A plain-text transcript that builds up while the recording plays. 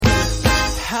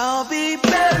I'll be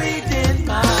buried in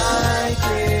my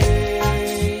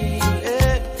grave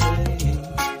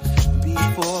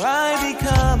before I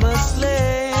become a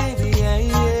slave. Yeah,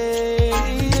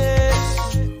 yeah, yeah.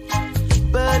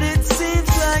 But it seems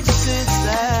like since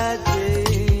that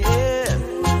day, yeah,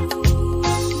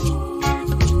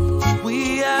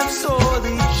 we have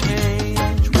sorely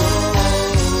changed. Whoa.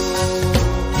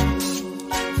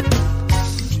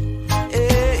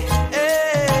 Hey, hey.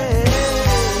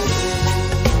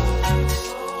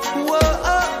 Whoa,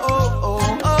 oh, oh,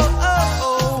 oh, oh, oh,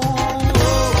 oh.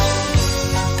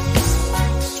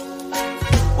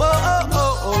 Whoa, oh,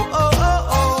 oh, oh, oh, oh,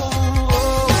 oh.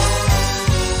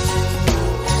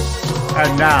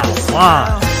 And now,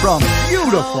 live from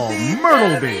beautiful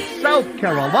Myrtle Beach, South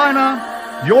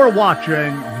Carolina, you're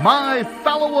watching My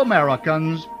Fellow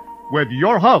Americans with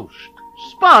your host,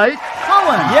 Spike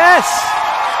Cohen. Yes!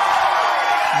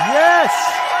 Yes!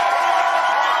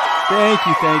 Thank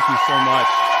you so much.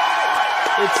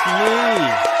 It's me.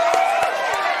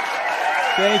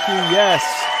 Thank you, yes.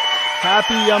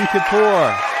 Happy Yom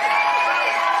Kippur.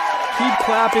 Keep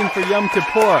clapping for Yom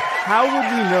Kippur. How would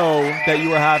we know that you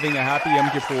were having a happy Yom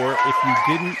Kippur if you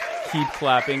didn't keep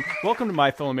clapping? Welcome to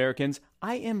My Fellow Americans.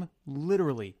 I am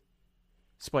literally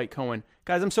Spike Cohen.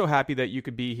 Guys, I'm so happy that you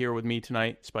could be here with me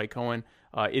tonight, Spike Cohen.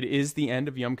 It is the end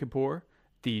of Yom Kippur,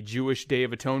 the Jewish Day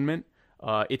of Atonement.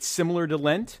 It's similar to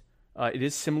Lent. It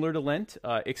is similar to Lent,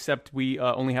 except we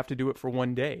only have to do it for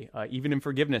one day. Even in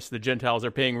forgiveness, the Gentiles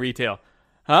are paying retail.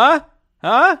 Huh?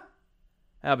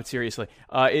 But seriously,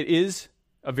 it is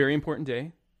a very important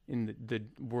day in the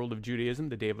world of Judaism,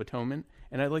 the Day of Atonement.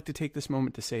 And I'd like to take this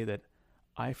moment to say that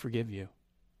I forgive you.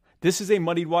 This is a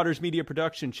Muddied Waters Media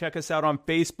production. Check us out on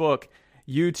Facebook,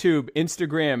 YouTube,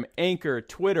 Instagram, Anchor,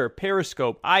 Twitter,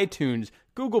 Periscope, iTunes,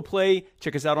 Google Play.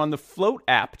 Check us out on the Float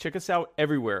app. Check us out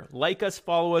everywhere. Like us,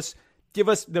 follow us. Give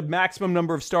us the maximum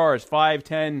number of stars, 5,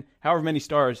 10, however many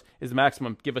stars is the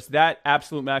maximum. Give us that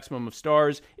absolute maximum of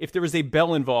stars. If there is a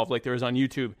bell involved, like there is on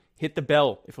YouTube, hit the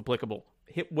bell if applicable.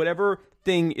 Hit whatever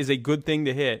thing is a good thing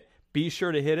to hit. Be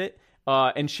sure to hit it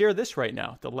and share this right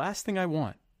now. The last thing I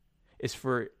want is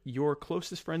for your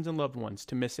closest friends and loved ones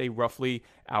to miss a roughly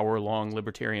hour-long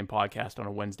libertarian podcast on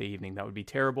a Wednesday evening. That would be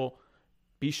terrible.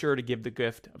 Be sure to give the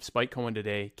gift of Spike Cohen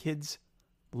today. Kids,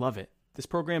 love it. This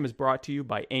program is brought to you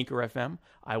by Anchor FM.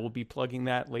 I will be plugging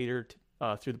that later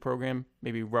through the program,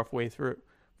 maybe roughly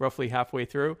halfway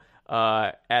through,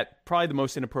 at probably the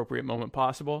most inappropriate moment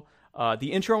possible.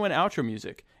 The intro and outro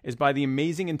music is by the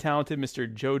amazing and talented Mr.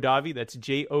 Joe Davi. That's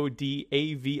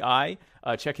Jodavi.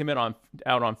 Check him out on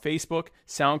Facebook,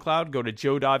 SoundCloud. Go to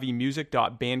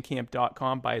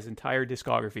joedavimusic.bandcamp.com. Buy his entire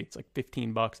discography. It's like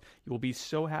 $15. You will be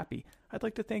so happy. I'd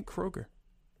like to thank Kroger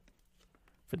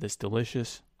for this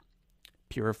delicious,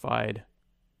 purified,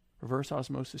 reverse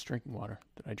osmosis drinking water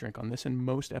that I drink on this and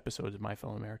most episodes of My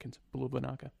Fellow Americans. Blue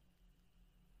Banaka.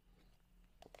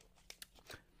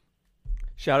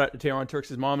 Shout out to Tehran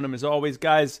Turks' mom and him as always.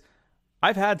 Guys,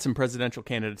 I've had some presidential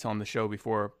candidates on the show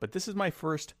before, but this is my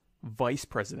first vice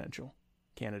presidential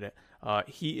candidate.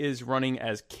 He is running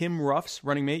as Kim Ruff's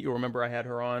running mate. You'll remember I had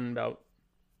her on about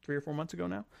 3 or 4 months ago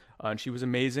now, and she was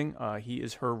amazing. He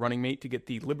is her running mate to get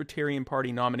the Libertarian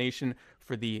Party nomination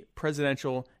for the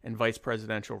presidential and vice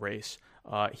presidential race.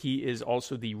 He is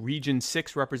also the Region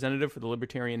 6 representative for the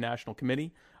Libertarian National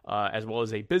Committee, as well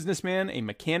as a businessman, a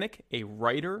mechanic, a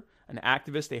writer, an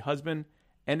activist, a husband,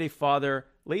 and a father.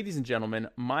 Ladies and gentlemen,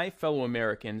 my fellow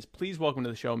Americans, please welcome to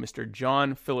the show Mr.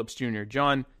 John Phillips Jr.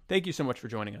 John, thank you so much for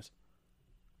joining us.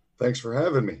 Thanks for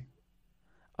having me.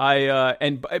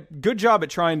 And good job at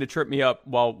trying to trip me up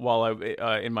while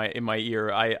I in my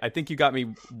ear. I think you got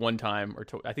me one time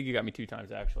I think you got me 2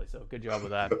 times actually. So good job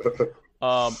with that.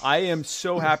 I am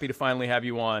so happy to finally have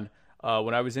you on.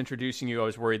 When I was introducing you, I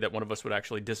was worried that one of us would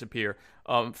actually disappear.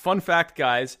 Fun fact,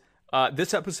 guys,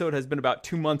 this episode has been about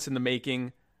 2 months in the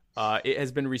making. It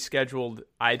has been rescheduled.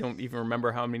 I don't even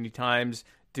remember how many times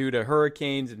due to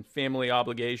hurricanes and family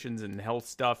obligations and health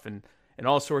stuff and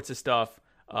all sorts of stuff.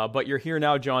 But you're here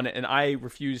now, John, and I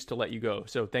refuse to let you go.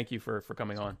 So thank you for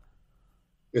coming on.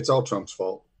 It's all Trump's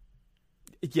fault.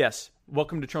 Yes.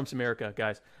 Welcome to Trump's America,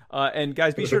 guys. And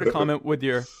guys, be sure to comment with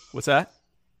your... What's that?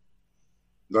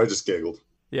 I just giggled.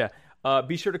 Yeah.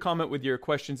 Be sure to comment with your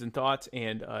questions and thoughts,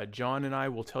 and John and I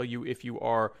will tell you if you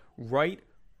are right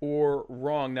or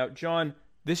wrong. Now, John,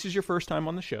 this is your first time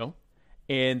on the show,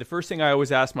 and the first thing I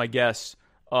always ask my guests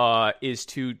is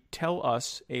to tell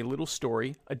us a little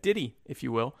story, a ditty, if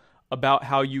you will, about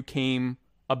how you came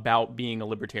about being a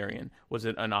libertarian. Was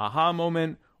it an aha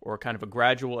moment or kind of a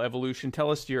gradual evolution?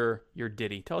 Tell us your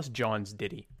ditty. Tell us John's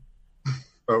ditty.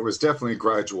 It was definitely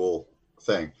gradual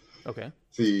thing. Okay.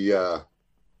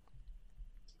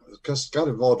 Got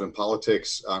involved in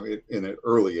politics in an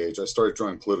early age. I started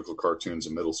drawing political cartoons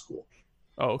in middle school.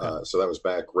 Oh, okay. So that was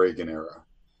back Reagan era.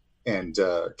 And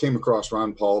came across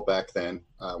Ron Paul back then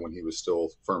when he was still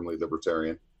firmly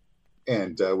libertarian,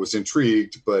 and was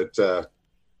intrigued. But,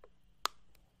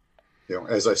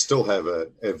 as I still have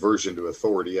an aversion to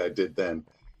authority, I did then.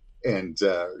 And,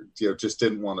 just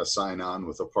didn't want to sign on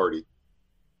with a party.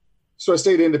 So I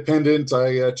stayed independent.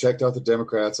 I checked out the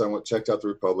Democrats. Checked out the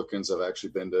Republicans. I've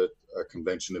actually been to a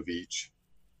convention of each.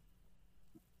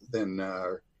 Then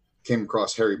came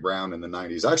across Harry Browne in the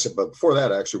 90s. Actually, but before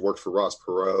that, I actually worked for Ross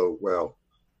Perot. Well,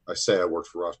 I say I worked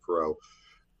for Ross Perot.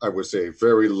 I was a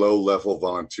very low-level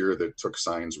volunteer that took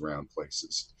signs around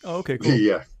places. Oh, okay,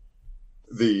 cool.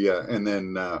 And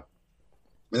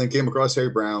then came across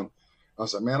Harry Browne. I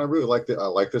was like, man, I really like I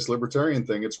like this libertarian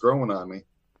thing. It's growing on me.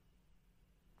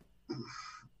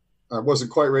 I wasn't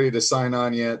quite ready to sign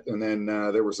on yet. And then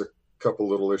there was a couple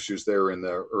little issues there in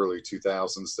the early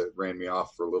 2000s that ran me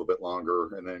off for a little bit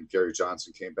longer. And then Gary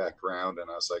Johnson came back around,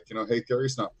 and I was like, hey,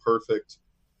 Gary's not perfect,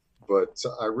 but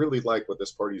I really like what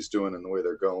this party's doing and the way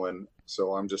they're going.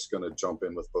 So I'm just going to jump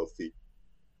in with both feet.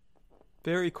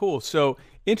 Very cool. So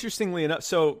interestingly enough,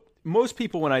 so most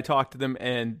people, when I talk to them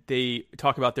and they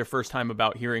talk about their first time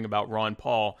about hearing about Ron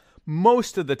Paul,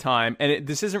 most of the time, and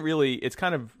this isn't really, it's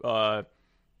kind of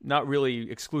not really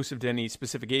exclusive to any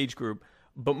specific age group,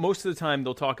 but most of the time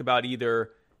they'll talk about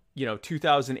either,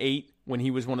 2008, when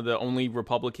he was one of the only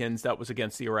Republicans that was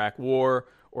against the Iraq War,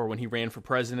 or when he ran for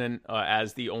president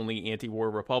as the only anti-war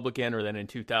Republican, or then in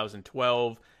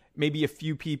 2012. Maybe a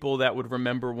few people that would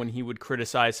remember when he would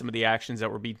criticize some of the actions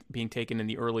that were being taken in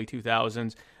the early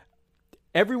 2000s.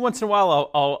 Every once in a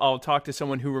while, I'll talk to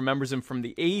someone who remembers him from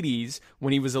the 80s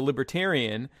when he was a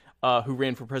libertarian who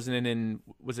ran for president in,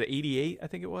 was it 88, I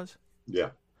think it was? Yeah.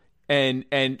 And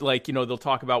they'll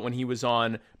talk about when he was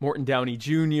on Morton Downey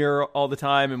Jr. all the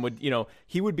time, and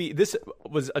this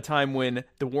was a time when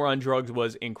the war on drugs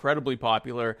was incredibly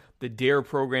popular. The DARE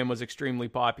program was extremely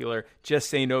popular. Just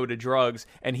Say No to Drugs.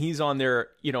 And he's on there,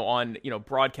 on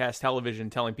broadcast television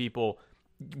telling people,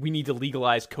 we need to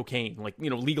legalize cocaine,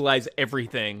 legalize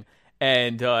everything,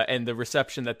 and the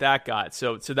reception that got.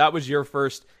 So that was your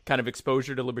first kind of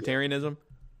exposure to libertarianism?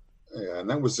 Yeah, and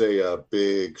that was a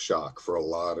big shock for a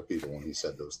lot of people when he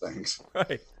said those things.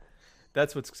 Right.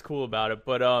 That's what's cool about it.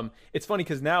 But it's funny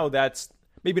because now that's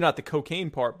maybe not the cocaine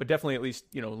part, but definitely at least,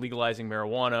 legalizing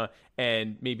marijuana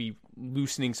and maybe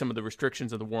loosening some of the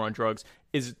restrictions of the war on drugs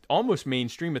is almost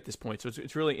mainstream at this point. So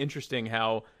it's really interesting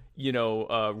how,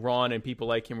 Ron and people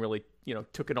like him really,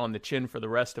 took it on the chin for the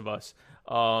rest of us.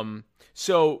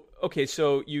 So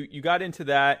you got into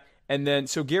that. And then,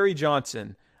 so Gary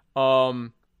Johnson,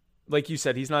 like you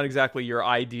said, he's not exactly your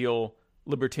ideal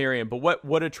libertarian, but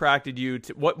what attracted you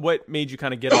to, what made you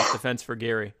kind of get off the fence for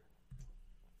Gary?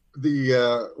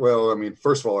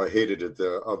 First of all, I hated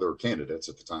the other candidates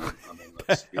at the time.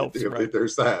 That helps, right?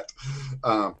 There's that.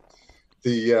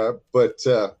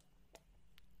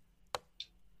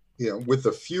 With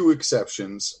a few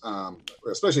exceptions,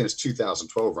 especially in his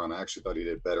 2012 run, I actually thought he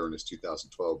did better in his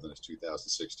 2012 than his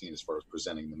 2016 as far as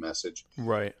presenting the message.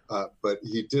 Right. But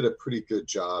he did a pretty good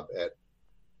job at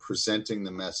presenting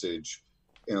the message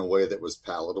in a way that was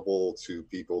palatable to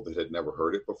people that had never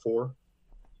heard it before,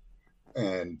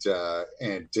 and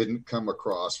didn't come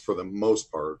across, for the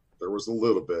most part. There was a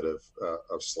little bit of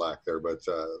slack there, but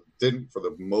didn't, for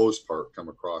the most part, come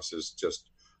across as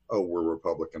just, oh, we're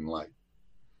Republican light.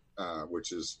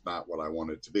 Which is not what I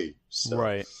wanted to be. So.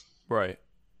 Right.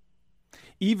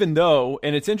 Even though,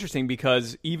 and it's interesting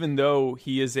because even though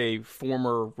he is a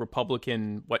former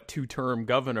Republican, two-term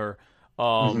governor,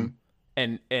 and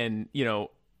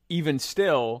even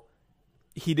still,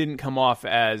 he didn't come off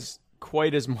as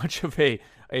quite as much of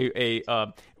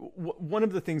one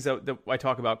of the things that I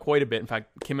talk about quite a bit. In fact,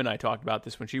 Kim and I talked about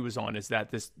this when she was on, is that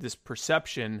this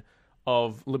perception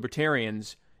of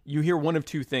libertarians. You hear one of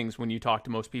two things when you talk to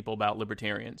most people about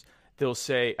libertarians. They'll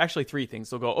say, actually three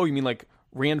things. They'll go, oh, you mean like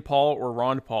Rand Paul or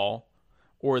Ron Paul?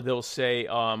 Or they'll say,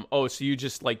 oh, so you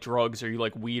just like drugs or you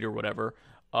like weed or whatever.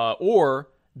 Or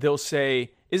they'll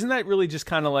say, isn't that really just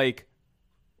kind of like,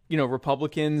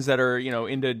 Republicans that are,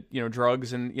 into,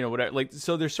 drugs and, whatever. Like,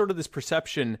 so there's sort of this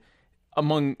perception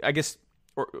among, I guess,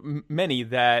 or many,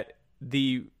 that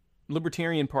the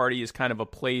Libertarian Party is kind of a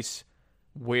place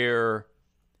where,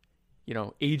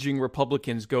 aging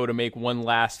Republicans go to make one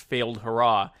last failed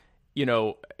hurrah.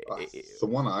 The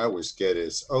one I always get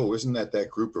is, oh, isn't that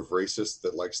group of racists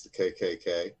that likes the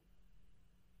KKK?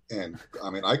 And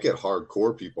I get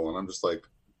hardcore people, and I'm just like,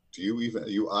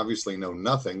 you obviously know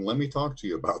nothing. Let me talk to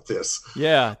you about this.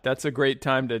 Yeah, that's a great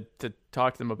time to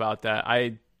talk to them about that.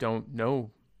 I don't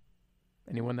know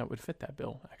anyone that would fit that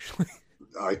bill, actually.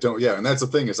 I don't. Yeah. And that's the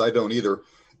thing, is I don't either.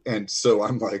 And so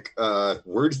I'm like,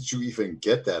 where did you even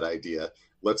get that idea?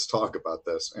 Let's talk about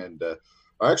this. And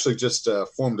I actually just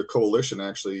formed a coalition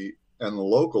actually on the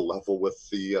local level with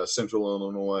the Central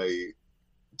Illinois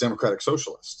Democratic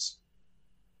Socialists.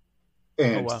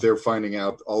 And they're finding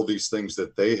out all these things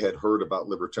that they had heard about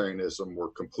libertarianism were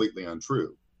completely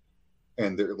untrue.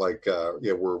 And they're like,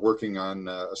 we're working on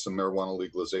some marijuana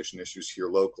legalization issues here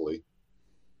locally.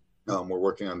 We're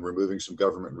working on removing some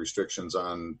government restrictions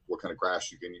on what kind of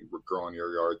grass you can grow in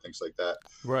your yard, things like that.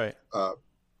 Right.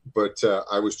 But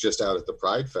I was just out at the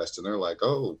Pride Fest, and they're like,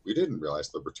 "Oh, we didn't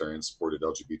realize libertarians supported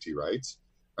LGBT rights."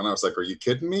 And I was like, "Are you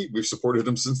kidding me? We've supported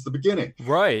them since the beginning."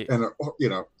 Right. And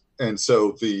and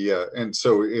so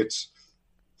so it's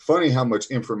funny how much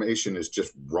information is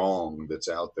just wrong that's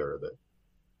out there. That.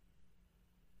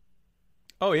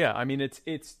 Oh yeah, I mean it's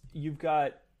you've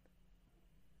got.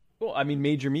 Well, I mean,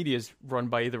 major media is run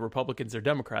by either Republicans or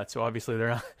Democrats, so obviously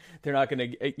they're not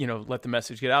going to let the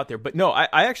message get out there. But no,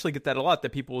 I actually get that a lot.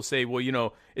 That people will say,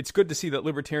 well, it's good to see that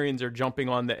libertarians are jumping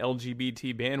on the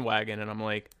LGBT bandwagon, and I'm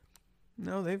like,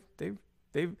 no,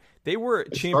 they were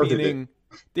championing.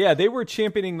 Yeah, they were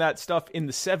championing that stuff in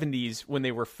the 70s when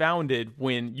they were founded,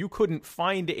 when you couldn't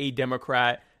find a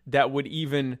Democrat that would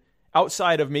even,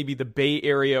 outside of maybe the Bay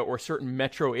Area or certain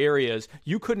metro areas,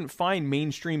 you couldn't find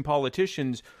mainstream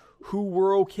politicians who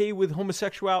were okay with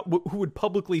homosexuality, who would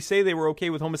publicly say they were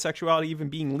okay with homosexuality even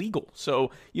being legal.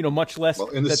 So, much less go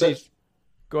ahead.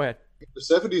 In the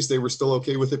 70s, they were still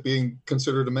okay with it being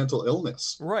considered a mental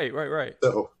illness. Right.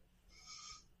 So.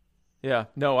 Yeah,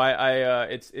 no,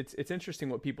 it's interesting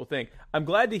what people think. I'm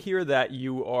glad to hear that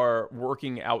you are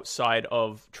working outside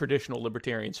of traditional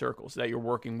libertarian circles, that you're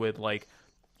working with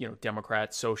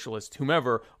Democrats, socialists,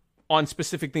 whomever, on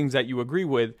specific things that you agree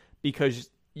with, because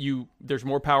there's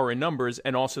more power in numbers,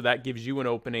 and also that gives you an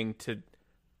opening to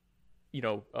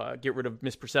get rid of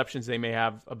misperceptions they may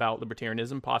have about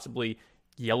libertarianism, possibly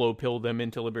yellow pill them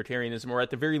into libertarianism, or at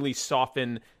the very least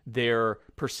soften their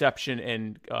perception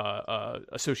and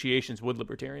associations with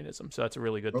libertarianism. So that's a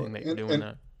really good thing that you're doing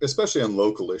that. Especially on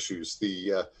local issues.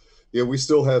 We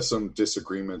still have some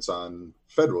disagreements on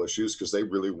federal issues because they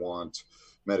really want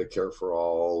Medicare for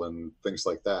all and things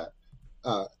like that.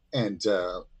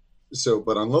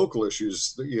 But on local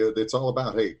issues, it's all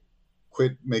about, hey,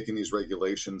 quit making these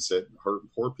regulations that hurt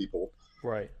poor people.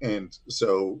 Right. And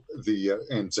so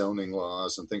and zoning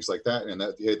laws and things like that. And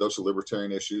those are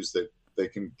libertarian issues that they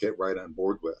can get right on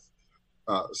board with.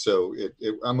 So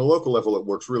on the local level, it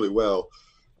works really well.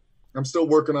 I'm still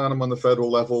working on them on the federal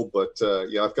level, but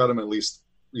I've got them at least,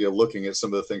 looking at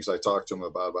some of the things I talked to them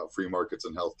about free markets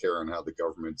and healthcare, and how the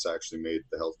government's actually made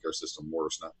the healthcare system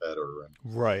worse, not better. And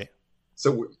right.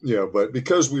 So, but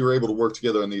because we were able to work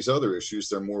together on these other issues,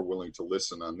 they're more willing to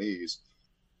listen on these.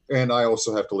 And I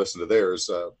also have to listen to theirs.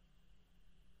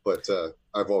 But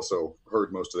I've also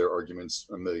heard most of their arguments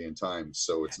a million times.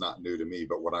 So it's not new to me,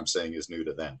 but what I'm saying is new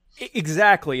to them.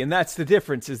 Exactly. And that's the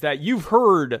difference, is that you've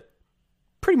heard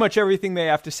pretty much everything they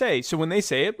have to say. So when they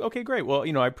say it, okay, great. Well,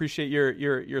 I appreciate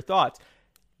your thoughts.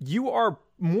 You are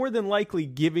more than likely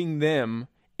giving them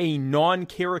a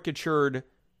non-caricatured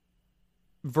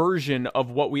version of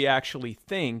what we actually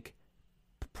think,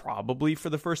 probably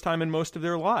for the first time in most of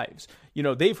their lives.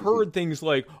 They've heard things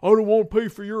like, I won't pay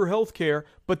for your health care,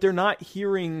 but they're not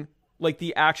hearing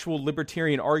the actual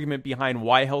libertarian argument behind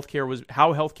how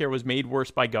healthcare was made worse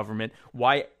by government,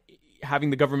 why having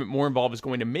the government more involved is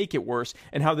going to make it worse,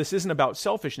 and how this isn't about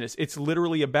selfishness. It's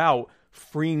literally about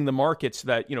freeing the market so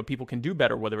that, people can do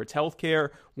better, whether it's healthcare,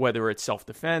 whether it's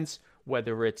self-defense,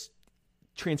 whether it's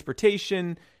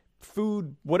transportation,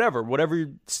 food, whatever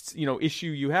issue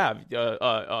you have,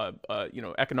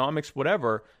 economics,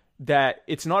 whatever, that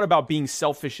it's not about being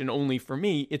selfish and only for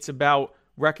me. It's about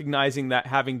recognizing that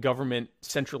having government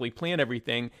centrally plan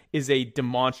everything is a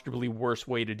demonstrably worse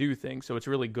way to do things. So it's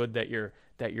really good that you're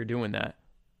doing that.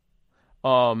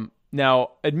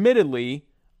 Now, admittedly,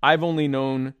 I've only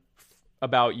known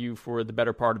about you for the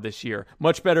better part of this year.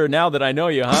 Much better now that I know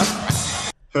you, huh?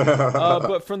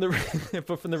 But from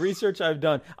the research I've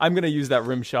done, I'm going to use that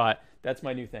rim shot. That's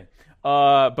my new thing.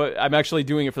 But I'm actually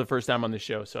doing it for the first time on this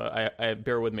show, so I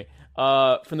bear with me.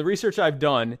 From the research I've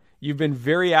done, you've been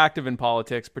very active in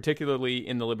politics, particularly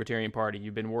in the Libertarian Party.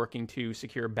 You've been working to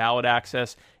secure ballot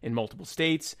access in multiple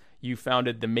states. You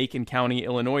founded the Macon County,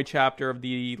 Illinois chapter of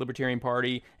the Libertarian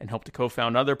Party and helped to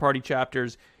co-found other party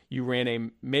chapters. You ran a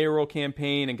mayoral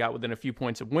campaign and got within a few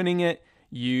points of winning it.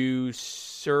 You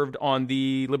served on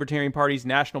the Libertarian Party's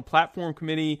National Platform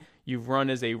Committee. You've run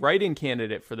as a write-in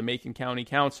candidate for the Macon County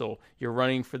Council. You're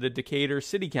running for the Decatur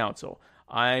City Council.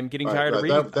 I'm getting tired of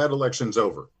reading. That election's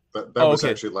over. That was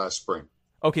actually last spring.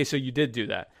 Okay, so you did do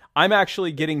that. I'm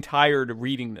actually getting tired of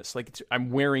reading this. I'm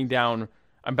wearing down.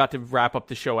 I'm about to wrap up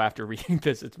the show after reading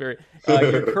this. It's very.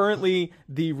 You're currently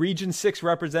the Region 6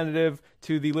 representative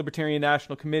to the Libertarian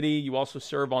National Committee. You also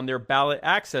serve on their Ballot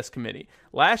Access Committee.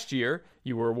 Last year,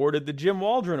 you were awarded the Jim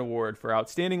Waldron Award for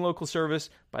Outstanding Local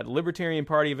Service by the Libertarian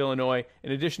Party of Illinois.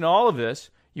 In addition to all of this,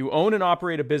 you own and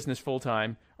operate a business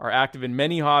full-time, are active in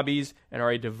many hobbies, and are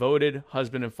a devoted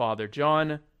husband and father.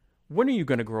 John, when are you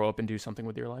going to grow up and do something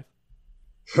with your life?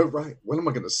 Right. When am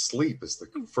I going to sleep is the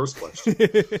first question.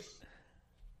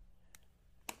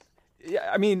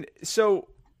 Yeah, I mean, so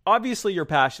obviously you're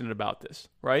passionate about this,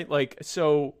 right?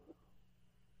 So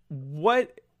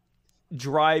what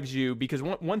drives you? Because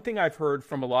one thing I've heard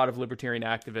from a lot of libertarian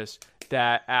activists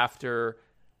that after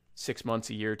 6 months,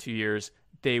 a year, 2 years,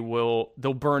 they'll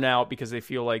burn out because they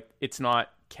feel like it's not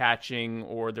catching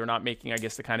or they're not making, I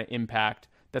guess, the kind of impact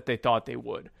that they thought they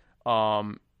would.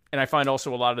 And I find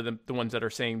also a lot of the ones that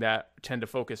are saying that tend to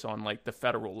focus on like the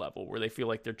federal level where they feel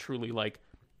like they're truly like,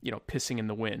 pissing in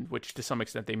the wind, which to some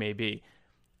extent they may be.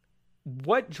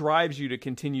 What drives you to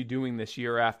continue doing this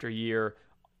year after year,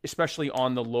 especially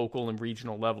on the local and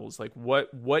regional levels? Like what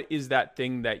is that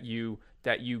thing that you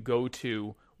go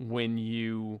to when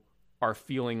you are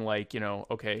feeling like,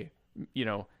 the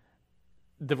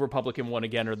Republican won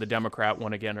again or the Democrat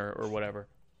won again or whatever?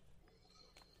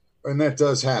 And that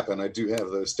does happen. I do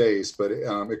have those days, but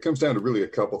it comes down to really a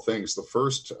couple things. The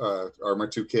first are my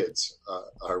two kids.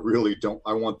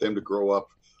 I want them to grow up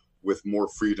with more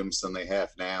freedoms than they have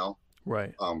now.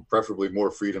 Right. Preferably more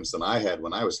freedoms than I had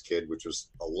when I was a kid, which was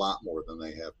a lot more than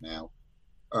they have now.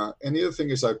 And the other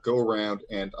thing is I go around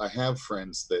and I have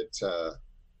friends that,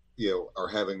 are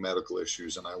having medical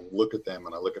issues, and I look at them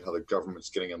and I look at how the government's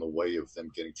getting in the way of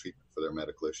them getting treatment for their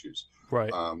medical issues.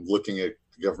 Right. Looking at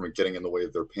the government getting in the way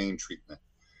of their pain treatment.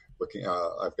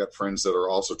 I've got friends that are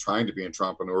also trying to be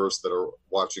entrepreneurs that are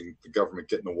watching the government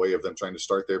get in the way of them trying to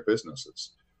start their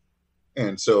businesses.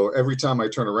 And so every time I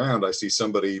turn around, I see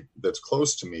somebody that's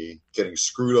close to me getting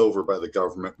screwed over by the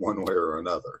government one way or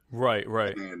another. Right.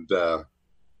 And that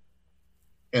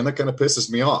kind of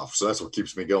pisses me off. So that's what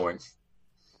keeps me going.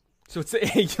 So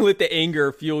you let the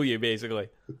anger fuel you, basically.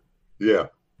 Yeah.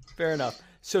 Fair enough.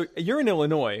 So you're in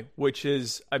Illinois, which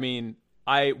is,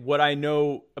 what I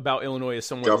know about Illinois is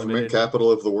somewhat government limited.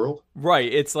 Capital of the world. Right.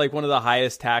 It's like one of the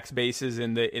highest tax bases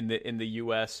in the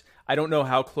U.S. I don't know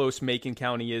how close Macon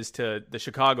County is to the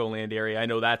Chicagoland area. I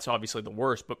know that's obviously the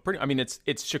worst, but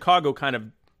it's Chicago kind of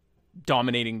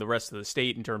dominating the rest of the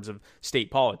state in terms of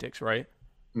state politics, right?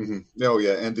 Mm-hmm. Oh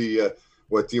yeah, and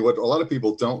what a lot of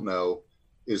people don't know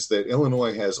is that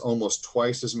Illinois has almost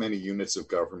twice as many units of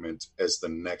government as the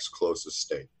next closest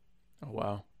state. Oh,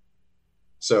 wow.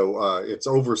 So it's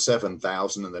over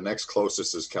 7,000, and the next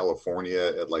closest is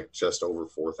California at like just over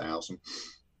 4,000.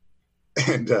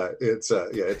 And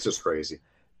it's just crazy.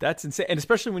 That's insane. And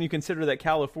especially when you consider that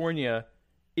California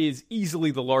is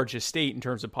easily the largest state in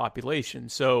terms of population.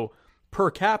 So per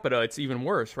capita, it's even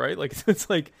worse, right? Like it's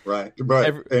like right, and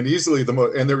they're easily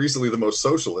the most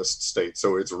socialist state.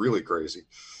 So it's really crazy.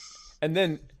 And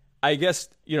then I guess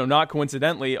not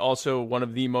coincidentally, also one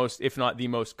of the most, if not the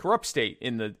most corrupt state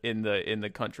in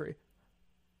the country.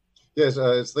 Yes,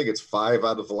 I think it's 5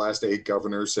 out of the last 8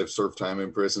 governors have served time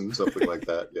in prison, something like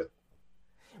that. Yeah.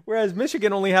 Whereas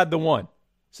Michigan only had the one,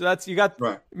 so that's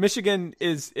right. Michigan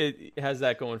has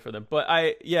that going for them. But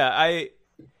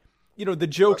the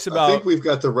jokes about. I think we've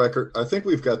got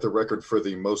the record for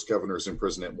the most governors in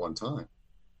prison at one time.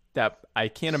 That I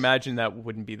can't imagine that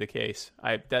wouldn't be the case.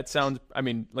 That sounds.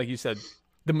 Like you said,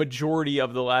 the majority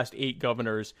of the last 8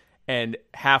 governors and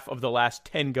half of the last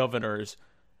 10 governors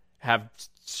have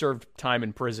served time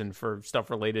in prison for stuff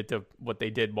related to what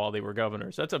they did while they were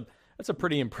governors. That's a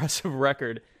pretty impressive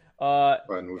record.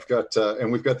 And we've got the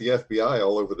FBI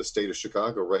all over the state of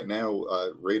Chicago right now,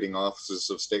 raiding offices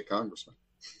of state congressmen.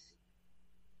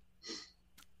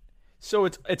 So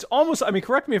it's almost,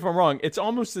 correct me if I'm wrong, it's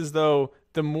almost as though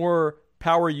the more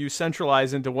power you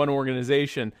centralize into one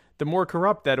organization, the more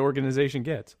corrupt that organization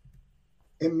gets.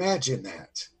 Imagine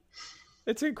that.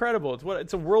 It's incredible.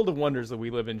 It's a world of wonders that we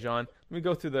live in, John. Let me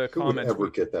go through the comments. Who would ever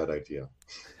get that idea?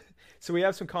 So we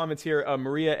have some comments here.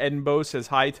 Maria Edinbow says,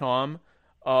 "Hi, Tom."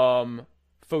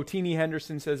 Fotini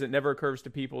Henderson says, "It never occurs to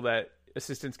people that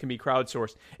assistance can be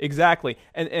crowdsourced." Exactly.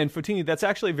 And Fotini, that's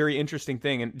actually a very interesting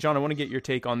thing. And John, I want to get your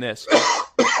take on this.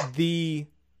 The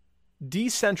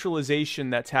decentralization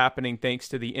that's happening thanks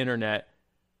to the internet,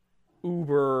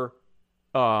 Uber,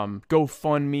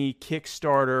 GoFundMe,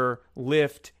 Kickstarter,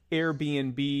 Lyft,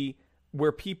 Airbnb,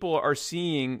 where people are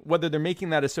seeing, whether they're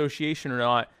making that association or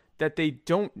not, that they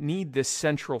don't need this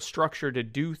central structure to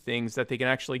do things, that they can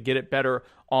actually get it better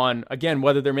on, again,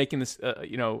 whether they're making this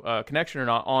connection or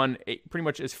not, on pretty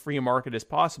much as free a market as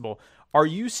possible. Are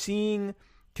you seeing,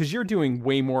 because you're doing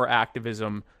way more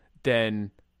activism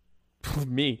than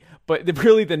me, but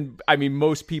really than, I mean,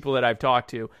 most people that I've talked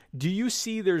to, do you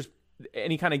see there's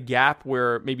any kind of gap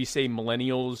where maybe, say,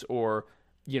 millennials or,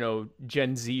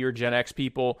 Gen Z or Gen X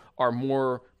people are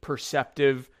more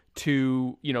perceptive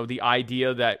to, the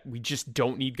idea that we just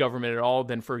don't need government at all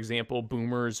than, for example,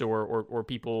 boomers or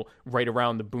people right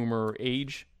around the boomer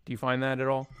age? Do you find that at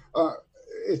all?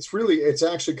 It's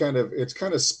actually kind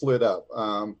of split up.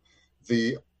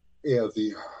 The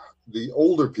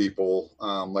older people,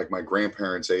 like my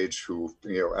grandparents' age, who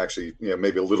actually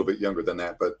maybe a little bit younger than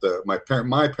that, but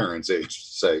my parents' age,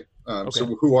 say, so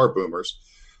who are boomers,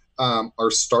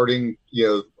 are starting.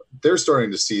 They're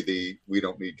starting to see we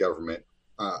don't need government.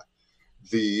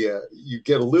 You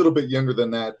get a little bit younger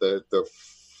than that, the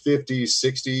 50,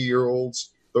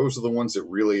 60-year-olds. Those are the ones that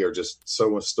really are just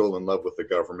so still in love with the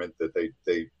government that they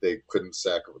couldn't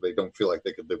they don't feel like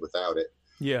they could live without it.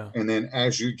 Yeah. And then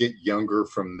as you get younger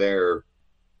from there,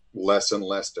 less and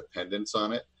less dependence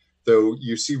on it. Though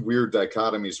you see weird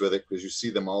dichotomies with it, because you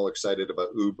see them all excited about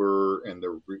Uber and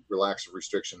the relaxed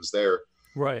restrictions there.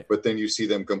 Right. But then you see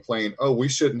them complain, oh, we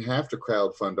shouldn't have to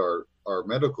crowdfund our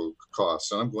medical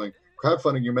costs. And I'm going,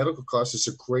 crowdfunding your medical costs is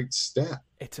a great step.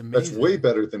 It's amazing. That's way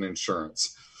better than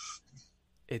insurance.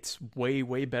 It's way,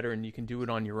 way better, and you can do it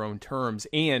on your own terms.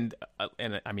 And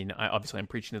I mean, obviously I'm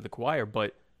preaching to the choir,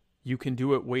 but you can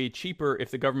do it way cheaper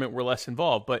if the government were less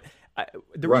involved. But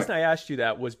the reason I asked you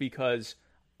that was because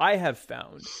I have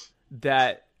found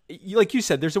that, like you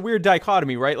said, there's a weird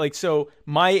dichotomy, right? Like, so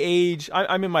my age,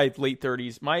 I'm in my late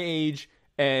 30s, my age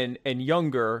and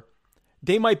younger,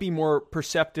 they might be more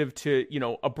perceptive to,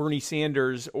 a Bernie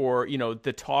Sanders or,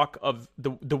 the talk of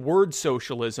the word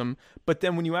socialism. But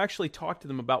then when you actually talk to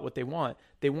them about what they want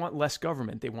less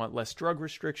government. They want less drug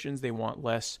restrictions. They want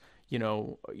less, they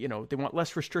want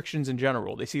less restrictions in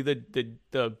general. They see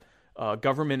the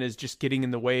government is just getting in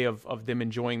the way of them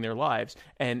enjoying their lives.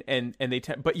 And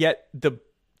but yet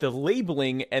the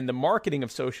labeling and the marketing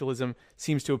of socialism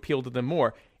seems to appeal to them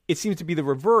more. It seems to be the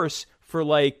reverse for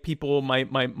like people my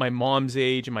mom's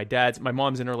age and my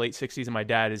mom's in her late 60s and my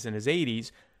dad is in his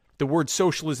 80s. The word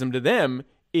socialism to them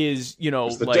is,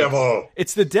 it's the devil.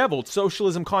 It's the devil.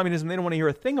 Socialism, communism, they don't want to hear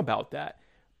a thing about that.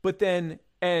 But then,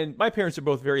 and my parents are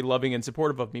both very loving and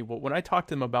supportive of me, but when I talk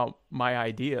to them about my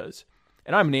ideas,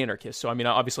 and I'm an anarchist, so I mean,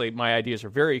 obviously my ideas are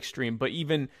very extreme, but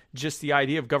even just the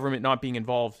idea of government not being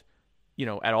involved,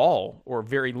 at all or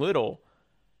very little,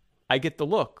 I get the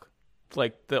look,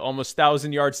 like the almost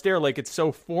 1,000-yard stare, like it's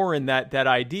so foreign, that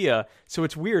idea. So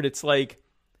it's weird. It's like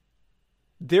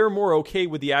they're more okay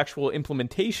with the actual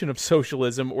implementation of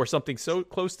socialism or something so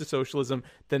close to socialism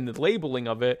than the labeling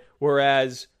of it,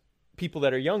 whereas people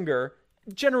that are younger,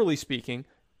 generally speaking,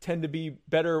 tend to be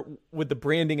better with the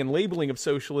branding and labeling of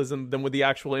socialism than with the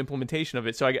actual implementation of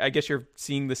it. So I guess you're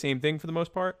seeing the same thing for the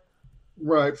most part?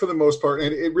 Right, for the most part.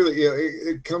 And it really,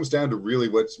 it comes down to really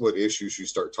what issues you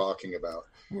start talking about.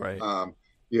 Right.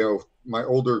 My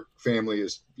older family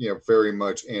is, very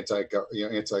much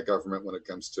anti-government when it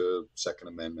comes to Second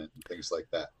Amendment and things like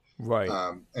that. Right.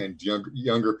 And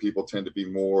younger people tend to be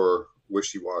more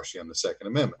wishy-washy on the Second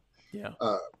Amendment. Yeah.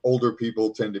 Older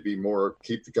people tend to be more,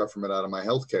 keep the government out of my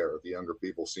healthcare. The younger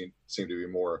people seem to be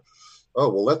more, oh,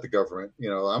 well, let the government,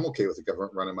 I'm okay with the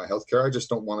government running my healthcare. I just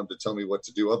don't want them to tell me what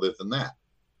to do other than that,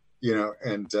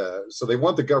 and so they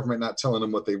want the government not telling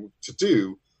them what to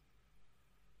do,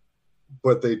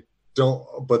 but they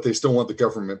still want the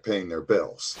government paying their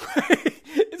bills.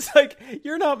 It's like,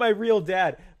 you're not my real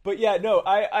dad. But yeah, no,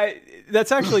 I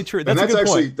that's actually true. That's and a good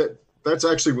point. That's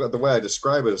actually the way I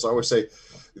describe it is I always say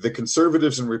the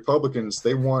conservatives and Republicans,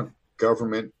 they want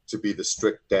government to be the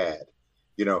strict dad.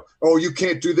 Oh, you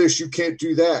can't do this, you can't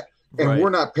do that. And right. We're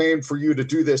not paying for you to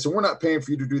do this, and we're not paying for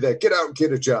you to do that. Get out and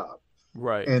get a job.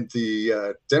 Right. And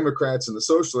the Democrats and the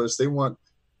socialists, they want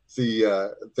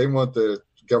the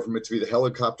government to be the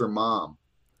helicopter mom.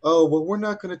 Oh, well, we're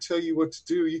not going to tell you what to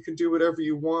do. You can do whatever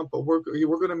you want, but we're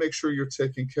going to make sure you're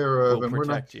taken care of. We'll and we're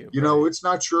not, you. It's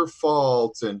not your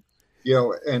fault. And,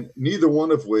 and neither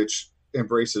one of which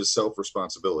embraces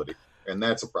self-responsibility. And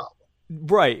that's a problem.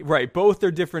 Right. Both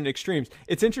are different extremes.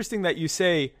 It's interesting that you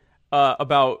say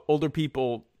about older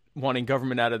people wanting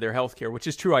government out of their healthcare, which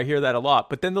is true. I hear that a lot.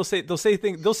 But then they'll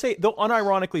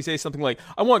unironically say something like,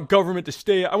 I want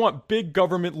big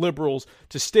government liberals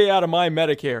to stay out of my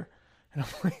Medicare. And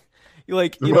I'm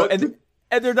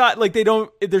and they're not like,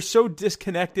 they're so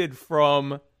disconnected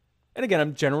from, and again,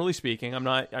 I'm generally speaking,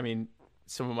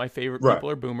 some of my favorite people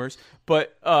are boomers,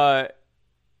 but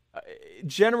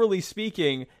generally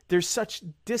speaking, there's such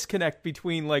disconnect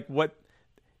between like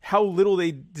how little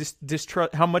they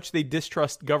distrust, how much they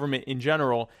distrust government in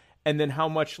general, and then how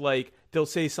much like they'll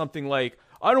say something like,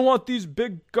 I don't want these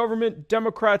big government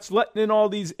Democrats letting in all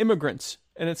these immigrants.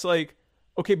 And it's like,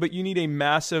 okay, but you need a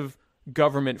massive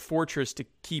government fortress to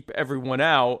keep everyone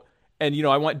out. And,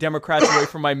 I want Democrats away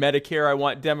from my Medicare. I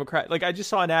want I just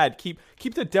saw an ad, keep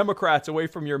the Democrats away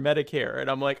from your Medicare.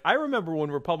 And I'm like, I remember when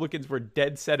Republicans were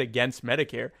dead set against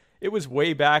Medicare. It was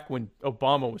way back when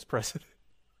Obama was president.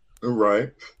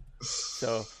 Right.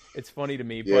 So it's funny to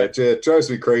me. Yeah, it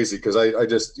drives me crazy because I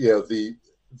just,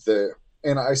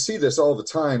 and I see this all the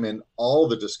time in all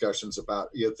the discussions about,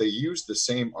 they use the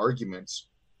same arguments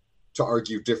to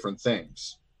argue different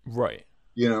things. Right.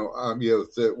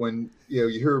 When you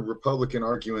hear a Republican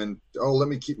arguing, oh, let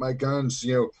me keep my guns,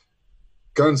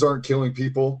 guns aren't killing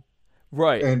people.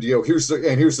 Right. And, here's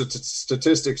the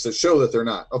statistics that show that they're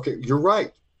not. Okay, you're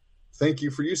right. Thank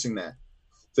you for using that.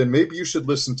 Then maybe you should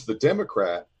listen to the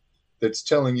Democrat that's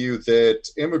telling you that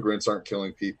immigrants aren't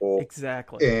killing people.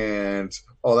 Exactly. And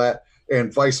all that,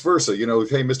 and vice versa. Hey,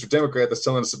 Mr. Democrat that's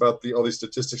telling us about all these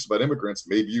statistics about immigrants,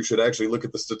 maybe you should actually look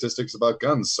at the statistics about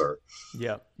guns, sir.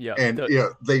 Yeah, yeah. And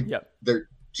they're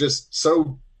just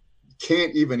so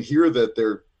can't even hear that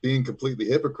they're being completely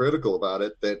hypocritical about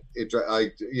it that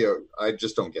I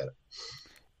just don't get it.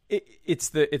 It's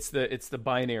the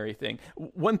binary thing.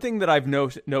 One thing that I've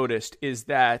noticed is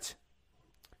that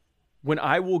when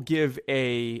I will give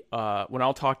when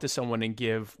I'll talk to someone and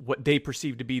give what they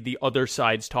perceive to be the other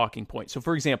side's talking point. So,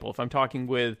 for example, if I'm talking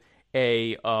with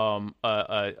a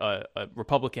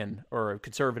Republican or a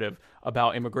conservative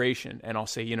about immigration, and I'll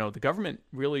say, the government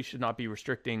really should not be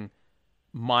restricting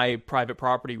my private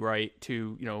property right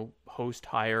to, host,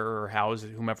 hire, or house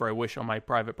whomever I wish on my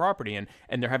private property. And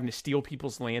they're having to steal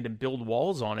people's land and build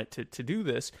walls on it to do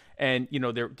this. And,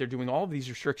 they're doing all of these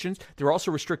restrictions. They're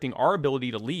also restricting our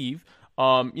ability to leave,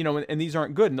 and these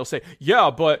aren't good. And they'll say,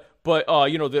 yeah, but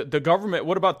the government,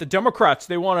 what about the Democrats?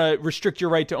 They want to restrict your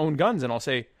right to own guns. And I'll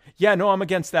say, yeah, no, I'm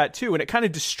against that too. And it kind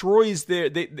of destroys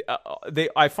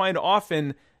I find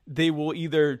often they will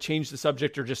either change the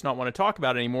subject or just not want to talk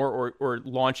about it anymore, or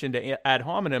launch into ad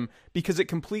hominem, because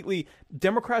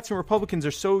Democrats and Republicans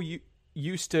are so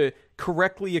used to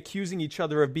correctly accusing each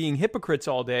other of being hypocrites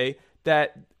all day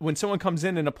that when someone comes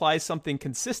in and applies something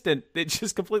consistent, it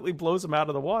just completely blows them out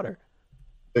of the water.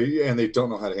 And they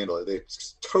don't know how to handle it. It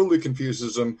totally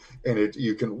confuses them, and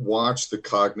you can watch the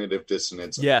cognitive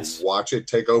dissonance. Yes. Watch it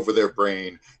take over their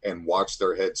brain and watch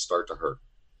their heads start to hurt.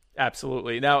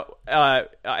 Absolutely. Now,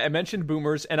 I mentioned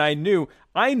boomers, and I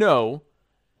know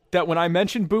that when I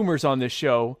mentioned boomers on this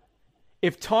show,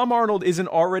 if Tom Arnold isn't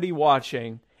already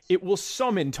watching, it will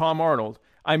summon Tom Arnold.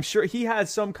 I'm sure he has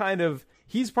some kind of,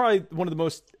 he's probably one of the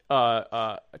most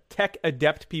tech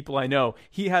adept people I know.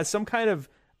 He has some kind of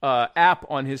app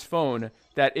on his phone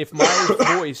that if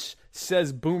my voice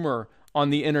says boomer on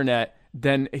the internet,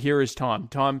 then here is Tom.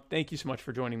 Tom, thank you so much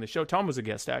for joining the show. Tom was a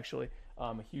guest, actually.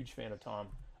 I'm a huge fan of Tom.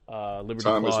 Liberty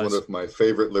Tom Clause. is one of my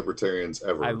favorite libertarians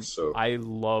ever. I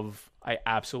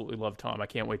absolutely love Tom. I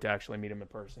can't wait to actually meet him in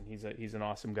person. He's an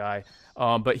awesome guy.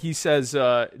 But he says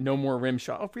no more rim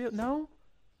shot. Oh, no,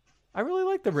 I really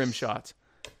like the rim shots.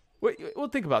 We'll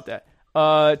think about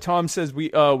that. Tom says we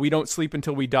don't sleep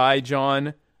until we die.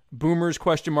 John, boomers ?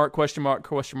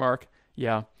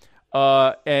 Yeah.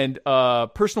 And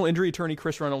personal injury attorney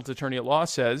Chris Reynolds, attorney at law,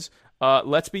 says,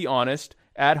 let's be honest.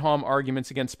 Ad hom arguments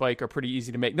against Spike are pretty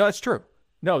easy to make. No, that's true.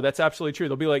 No, that's absolutely true.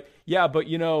 They'll be like, yeah, but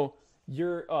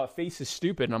your face is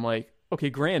stupid. And I'm like, okay,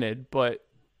 granted, but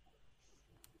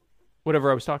whatever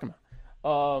I was talking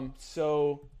about.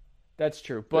 So that's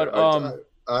true. But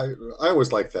I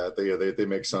always like that. They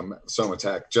make some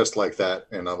attack just like that,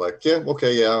 and I'm like, yeah,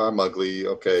 okay, yeah, I'm ugly.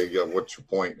 Okay, yeah, what's your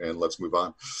point? And let's move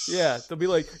on. Yeah, they'll be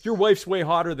like, your wife's way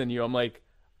hotter than you. I'm like,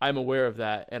 I'm aware of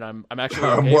that, and I'm actually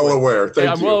okay I'm well aware. Thank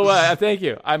you. I'm well aware. Thank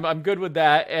you. I'm good with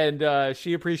that, and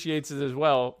she appreciates it as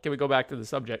well. Can we go back to the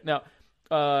subject now?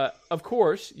 Of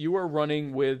course, you are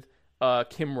running with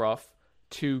Kim Ruff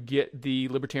to get the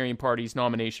Libertarian Party's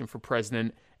nomination for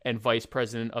president and vice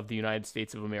president of the United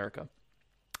States of America.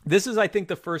 This is, I think,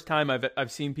 the first time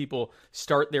I've seen people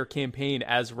start their campaign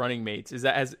as running mates. Is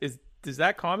is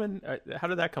that common? How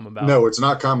did that come about? No, it's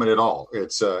not common at all.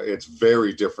 It's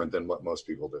very different than what most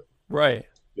people do. Right.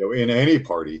 In any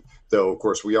party, though, of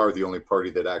course, we are the only party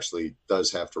that actually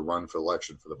does have to run for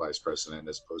election for the vice president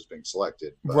as opposed to being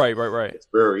selected. But Right. It's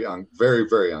very,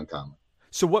 very uncommon.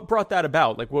 So what brought that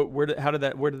about? Like, where did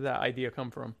that idea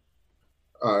come from?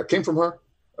 Came from her.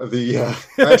 There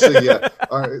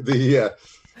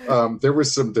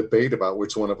was some debate about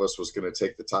which one of us was going to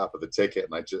take the top of the ticket,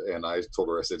 and I told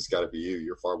her, I said, it's got to be you.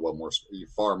 You're far more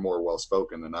well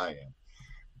spoken than I am.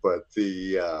 But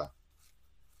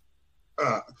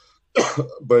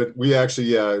but we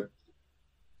actually,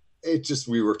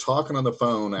 we were talking on the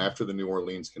phone after the New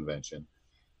Orleans convention,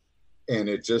 and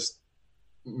it just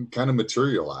kind of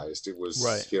materialized. It was,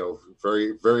 right.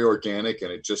 Very, very organic,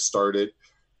 and it just started.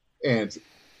 And,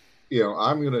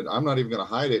 I'm not even going to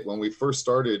hide it. When we first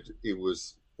started, it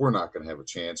was, we're not going to have a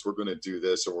chance. We're going to do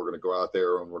this, or we're going to go out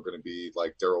there and we're going to be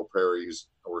like Darryl Perry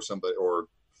or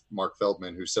Mark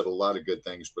Feldman, who said a lot of good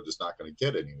things, but is not going to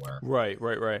get anywhere. Right.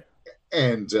 But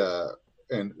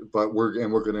we're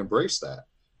going to embrace that.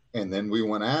 And then we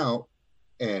went out,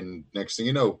 and next thing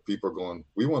you know, people are going,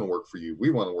 we want to work for you. We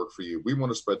want to work for you. We want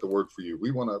to spread the word for you.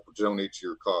 We want to donate to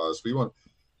your cause.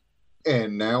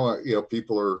 And now,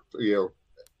 people are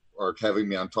having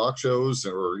me on talk shows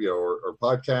or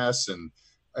podcasts and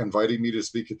inviting me to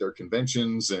speak at their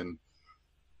conventions, and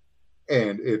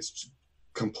it's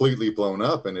completely blown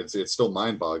up, and it's still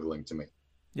mind boggling to me.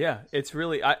 Yeah, it's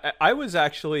really, I was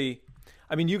actually,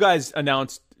 I mean, you guys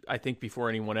announced, I think, before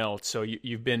anyone else. So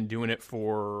you've been doing it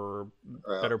for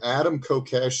better. Adam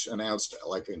Kokesh announced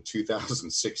like in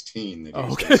 2016 that he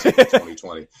was okay. going to say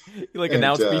 2020.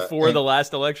 Announced before the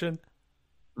last election.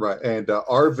 Right, and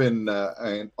Arvin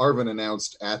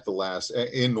announced at the last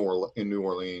in New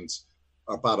Orleans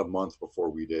about a month before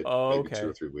we did. Oh, maybe okay. 2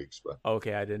 or 3 weeks. But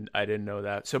okay, I didn't know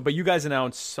that. So, but you guys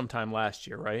announced sometime last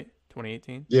year, right?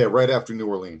 2018. Yeah, right after New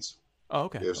Orleans. Oh,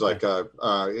 okay. It was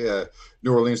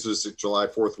New Orleans was July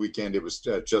 4th weekend. It was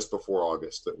just before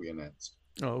August that we announced.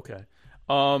 Oh, okay.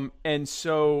 And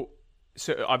so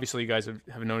obviously you guys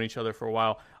have known each other for a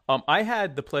while. I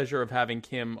had the pleasure of having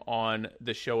Kim on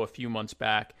the show a few months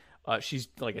back. She's,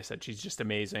 like I said, she's just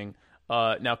amazing.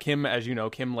 Now, Kim, as you know,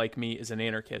 Kim, like me, is an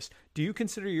anarchist. Do you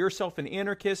consider yourself an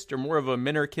anarchist or more of a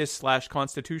minarchist /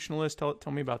 constitutionalist?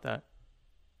 Tell me about that.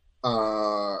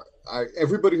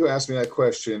 Everybody who asks me that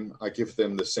question, I give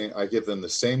them the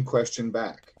same question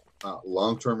back.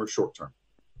 Long term or short term?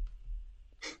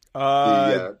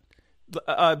 Long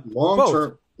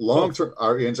term.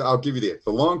 I'll give you the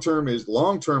long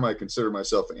term. I consider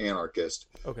myself an anarchist.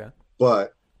 Okay.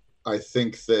 But I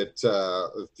think that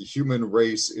the human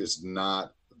race is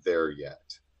not there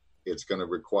yet. It's going to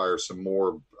require some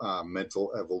more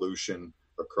mental evolution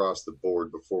across the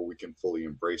board before we can fully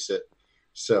embrace it.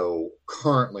 So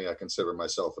currently I consider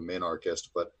myself a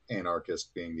minarchist, but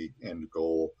anarchist being the end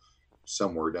goal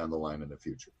somewhere down the line in the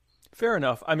future. Fair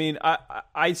enough. I mean,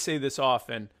 I say this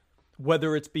often,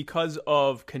 whether it's because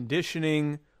of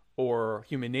conditioning or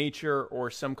human nature or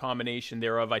some combination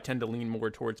thereof, I tend to lean more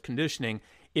towards conditioning.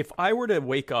 If I were to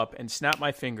wake up and snap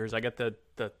my fingers, I got the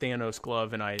Thanos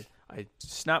glove, and I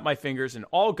snap my fingers and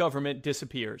all government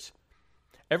disappears.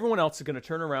 Everyone else is going to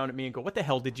turn around at me and go, what the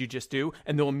hell did you just do?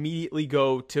 And they'll immediately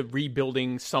go to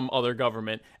rebuilding some other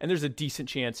government. And there's a decent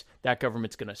chance that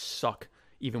government's going to suck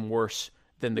even worse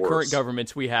than the current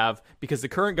governments we have, because the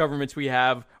current governments we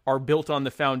have are built on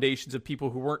the foundations of people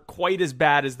who weren't quite as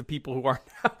bad as the people who are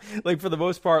now. Like, for the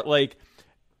most part, like,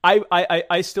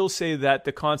 I still say that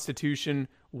the Constitution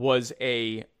was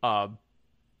a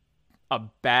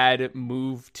bad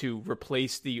move to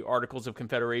replace the Articles of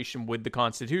Confederation with the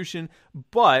Constitution,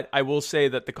 but I will say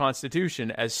that the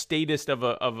Constitution, as statist of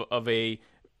some of the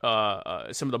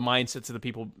mindsets of the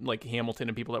people like Hamilton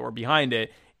and people that were behind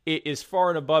it, it is far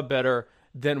and above better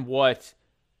than what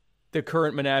the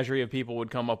current menagerie of people would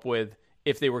come up with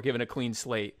if they were given a clean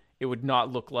slate. It would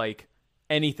not look like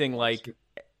anything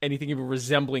even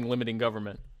resembling limiting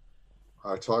government.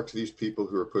 I talk to these people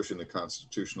who are pushing the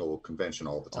Constitutional Convention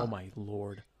all the time. Oh, my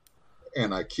Lord.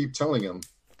 And I keep telling them,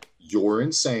 you're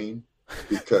insane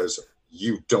because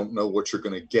you don't know what you're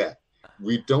going to get.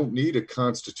 We don't need a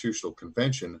Constitutional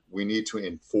Convention. We need to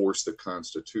enforce the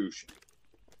Constitution.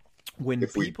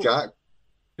 If we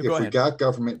got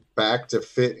government back to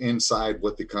fit inside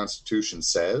what the Constitution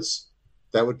says,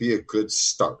 that would be a good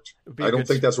start. I don't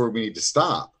think that's where we need to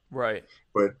stop. Right.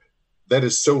 But that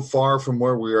is so far from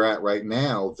where we are at right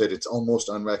now that it's almost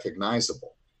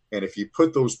unrecognizable. And if you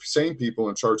put those same people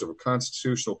in charge of a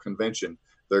constitutional convention,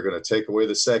 they're going to take away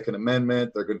the Second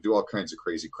Amendment. They're going to do all kinds of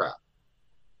crazy crap.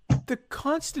 The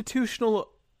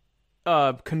constitutional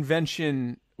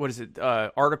convention, what is it,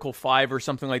 Article 5 or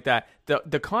something like that,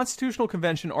 the Constitutional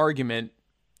Convention argument,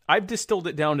 I've distilled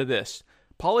it down to this.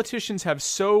 Politicians have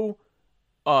so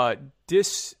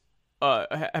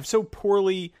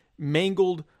poorly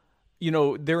mangled,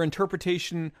 their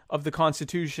interpretation of the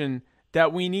Constitution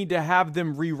that we need to have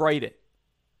them rewrite it.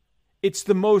 It's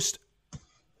the most...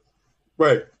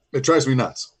 Right. It drives me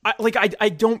nuts. I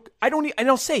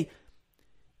don't say,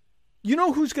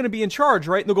 who's going to be in charge,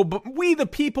 right? And they'll go, but we, the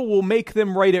people, will make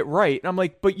them write it right. And I'm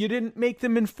like, but you didn't make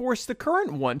them enforce the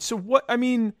current one. So what, I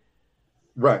mean...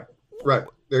 Right.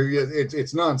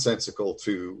 It's nonsensical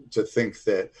to think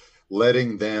that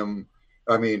letting them,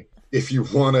 I mean, if we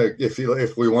want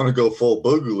to go full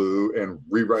boogaloo and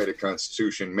rewrite a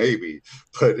constitution, maybe,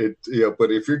 but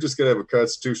if you're just going to have a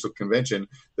constitutional convention,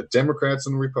 the Democrats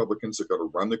and the Republicans are going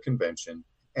to run the convention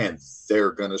and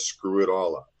they're going to screw it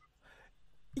all up.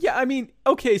 Yeah, I mean,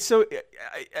 okay, so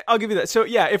I'll give you that. So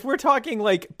yeah, if we're talking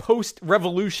like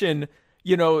post-revolution,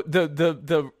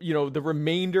 the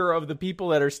remainder of the people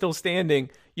that are still standing,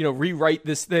 rewrite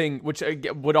this thing, which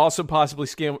would also possibly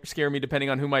scare me depending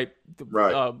on who might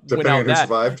win out that.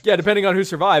 Survived. Yeah, depending on who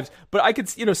survives. But I could,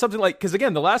 something like, because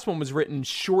again, the last one was written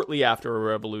shortly after a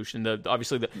revolution.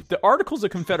 Obviously, the Articles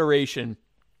of Confederation,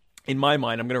 in my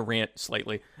mind, I'm going to rant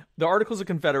slightly. The Articles of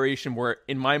Confederation were,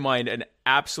 in my mind, an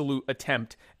absolute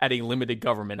attempt at a limited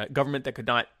government, a government that could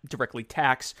not directly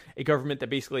tax, a government that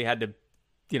basically had to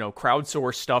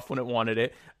crowdsource stuff when it wanted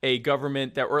it, a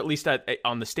government that, or at least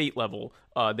on the state level,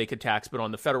 they could tax, but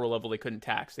on the federal level, they couldn't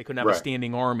tax. They couldn't have a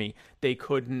standing army. They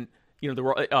couldn't,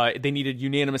 they needed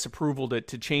unanimous approval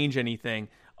to change anything.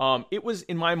 It was,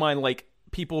 in my mind, like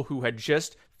people who had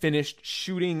just finished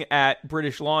shooting at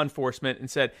British law enforcement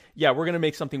and said, yeah, we're going to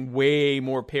make something way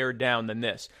more pared down than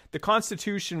this. The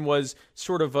Constitution was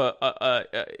sort of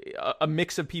a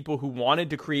mix of people who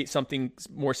wanted to create something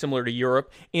more similar to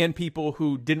Europe and people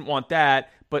who didn't want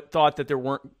that, but thought that there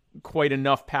weren't quite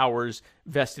enough powers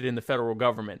vested in the federal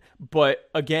government. But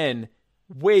again,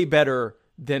 way better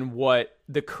than what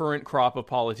the current crop of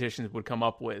politicians would come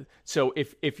up with. So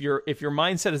if your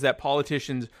mindset is that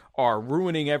politicians are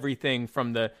ruining everything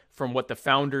from what the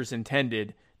founders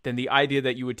intended, then the idea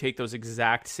that you would take those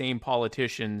exact same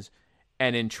politicians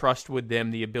and entrust with them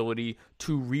the ability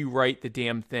to rewrite the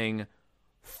damn thing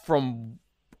from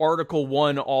Article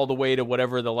 1 all the way to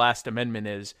whatever the last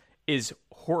amendment is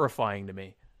horrifying to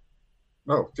me.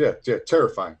 Oh, yeah,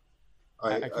 terrifying.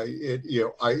 I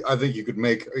think you could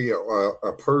make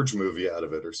a Purge movie out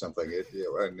of it or something.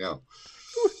 I know.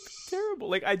 Terrible.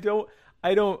 Like I don't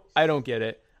get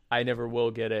it. I never will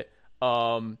get it.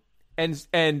 But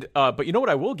you know what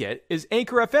I will get is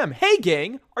Anchor FM. Hey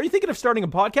gang, are you thinking of starting a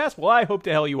podcast? Well, I hope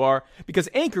to hell you are, because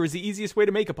Anchor is the easiest way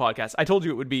to make a podcast. I told you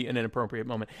it would be an inappropriate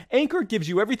moment. Anchor gives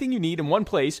you everything you need in one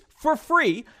place for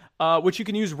free, which you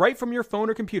can use right from your phone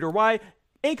or computer. Why?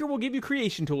 Anchor will give you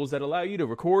creation tools that allow you to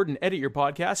record and edit your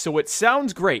podcast so it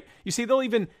sounds great. You see, they'll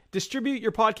even distribute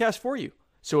your podcast for you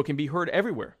so it can be heard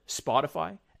everywhere.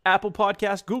 Spotify, Apple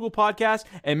Podcasts, Google Podcasts,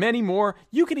 and many more.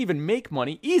 You can even make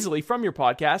money easily from your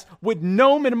podcast with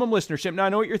no minimum listenership. Now, I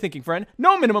know what you're thinking, friend.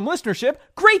 No minimum listenership?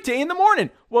 Great day in the morning.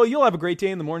 Well, you'll have a great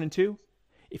day in the morning, too.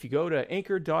 If you go to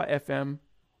anchor.fm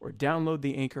or download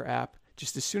the Anchor app,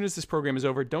 just as soon as this program is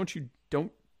over,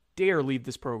 don't dare leave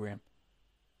this program.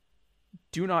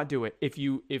 Do not do it.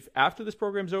 If after this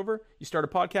program's over, you start a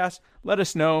podcast, let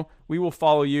us know. We will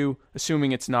follow you,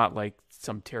 assuming it's not like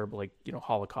some terrible,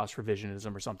 Holocaust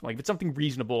revisionism or something. Like if it's something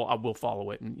reasonable, I will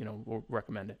follow it and, we'll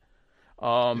recommend it.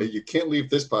 You can't leave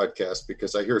this podcast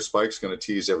because I hear Spike's going to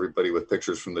tease everybody with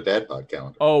pictures from the Dad Bod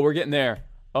calendar. Oh, we're getting there.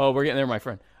 My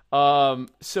friend.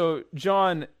 So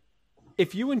John,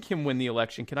 if you and Kim win the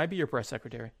election, can I be your press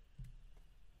secretary?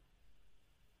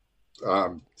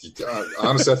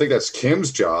 Honestly, I think that's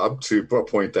Kim's job to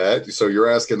appoint that. So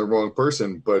you're asking the wrong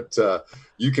person, but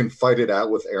you can fight it out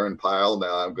with Erin Pyle.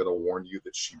 Now I'm going to warn you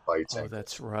that she bites. Oh,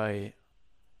 that's right.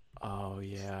 Oh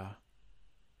yeah,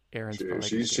 Erin's.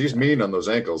 She's mean on those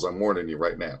ankles. I'm warning you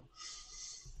right now.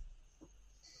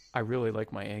 I really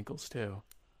like my ankles too.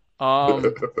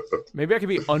 Maybe I could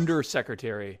be under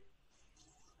secretary.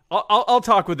 I'll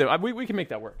talk with them. We can make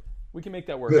that work.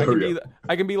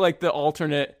 I can be like the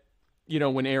alternate.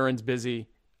 When Aaron's busy,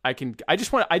 I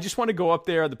just want to go up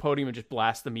there at the podium and just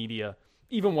blast the media,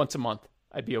 even once a month.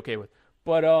 I'd be okay with.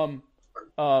 But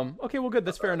okay, well, good.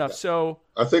 That's fair enough. So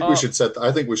I think we should set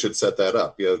that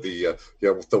up. The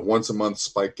once a month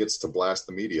Spike gets to blast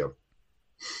the media.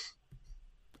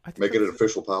 Make it an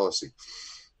official policy.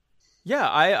 Yeah,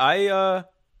 I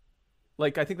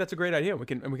Like, I think that's a great idea. We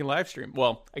can live stream.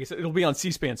 Well, I guess it'll be on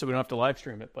C-SPAN, so we don't have to live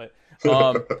stream it. But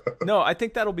no, I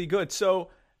think that'll be good. So,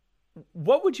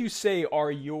 what would you say are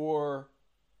your,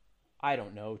 I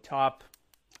don't know, top?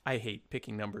 I hate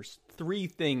picking numbers. 3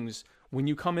 things when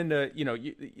you come into,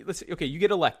 let's say, okay, you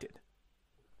get elected.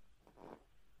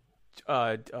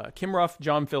 Kim Ruff,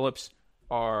 John Phillips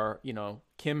are,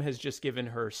 Kim has just given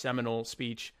her seminal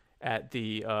speech at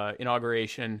the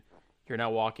inauguration. You're now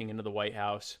walking into the White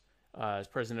House as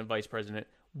president, vice president.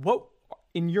 What,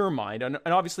 in your mind, and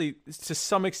obviously to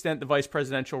some extent the vice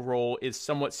presidential role is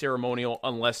somewhat ceremonial,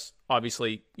 unless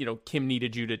obviously, Kim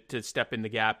needed you to step in the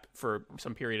gap for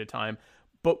some period of time.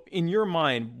 But in your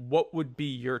mind, what would be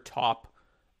your top,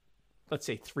 let's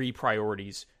say, 3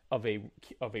 priorities of a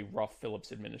Ruff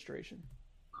Phillips administration?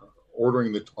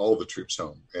 Ordering all the troops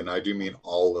home, and I do mean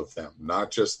all of them,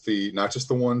 not just the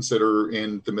ones that are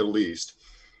in the Middle East.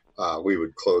 We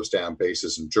would close down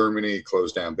bases in Germany,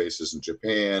 close down bases in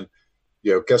Japan.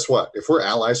 Guess what? If we're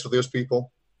allies with those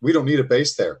people, we don't need a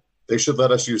base there. They should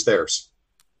let us use theirs.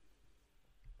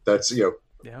 That's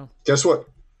Yeah. Guess what?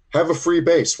 Have a free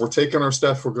base. We're taking our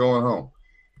stuff. We're going home.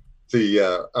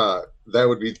 That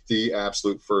would be the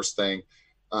absolute first thing.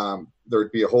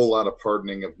 There'd be a whole lot of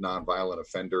pardoning of nonviolent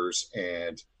offenders,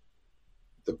 and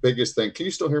the biggest thing. Can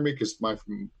you still hear me? Because my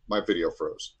video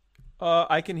froze.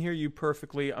 I can hear you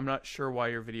perfectly. I'm not sure why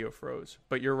your video froze,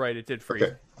 but you're right. It did freeze.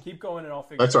 Okay. Keep going, and I'll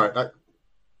figure. That's it all out. right.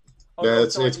 Oh,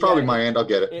 it's probably my end. I'll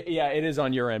get it. Yeah, it is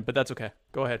on your end, but that's okay.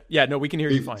 Go ahead. Yeah, no, we can hear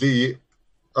you fine.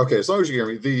 Okay, as long as you hear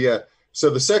me. So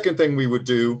the second thing we would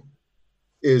do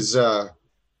is, like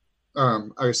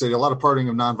I said, a lot of pardoning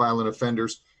of nonviolent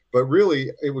offenders, but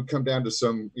really it would come down to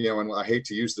some, and I hate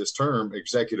to use this term,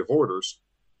 executive orders.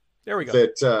 There we go.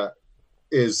 That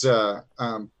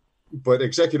but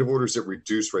executive orders that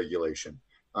reduce regulation.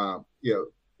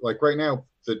 Like right now,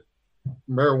 the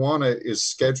marijuana is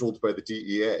scheduled by the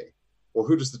DEA. Well,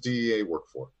 who does the DEA work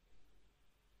for?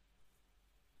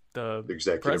 The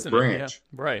executive Yeah. branch.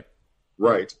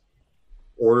 Right.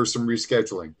 Order some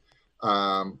rescheduling.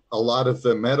 A lot of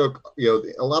the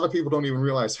a lot of people don't even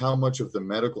realize how much of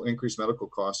the increased medical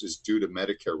cost is due to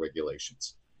Medicare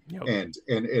regulations. Yep. And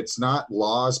it's not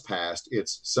laws passed,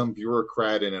 it's some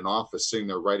bureaucrat in an office sitting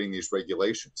there writing these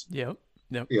regulations. Yep.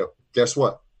 Guess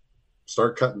what?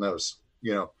 Start cutting those.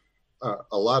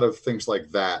 A lot of things like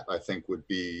that, I think, would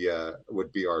be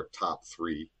our top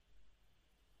 3.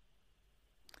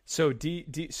 So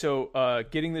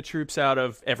getting the troops out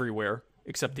of everywhere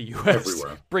except the U.S.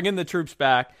 Everywhere. Bringing the troops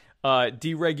back,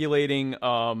 deregulating,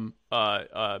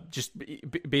 just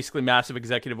basically massive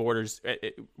executive orders,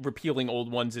 repealing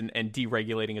old ones and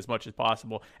deregulating as much as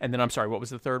possible. And then, I'm sorry, what was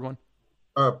the third one?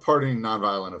 Pardoning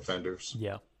nonviolent offenders.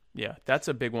 Yeah, that's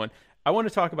a big one. I want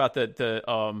to talk about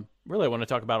really I want to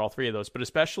talk about all 3 of those, but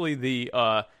especially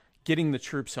the getting the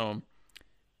troops home.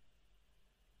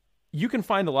 You can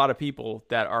find a lot of people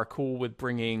that are cool with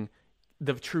bringing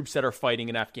the troops that are fighting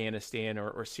in Afghanistan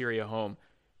or Syria home.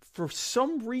 For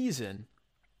some reason,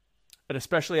 and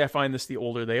especially I find this the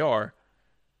older they are,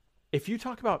 if you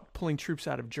talk about pulling troops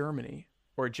out of Germany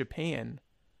or Japan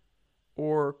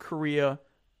or Korea,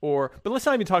 but let's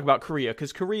not even talk about Korea,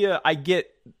 because Korea, I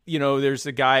get, there's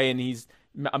a guy and he's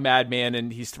a madman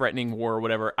and he's threatening war or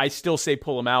whatever. I still say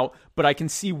pull him out, but I can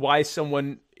see why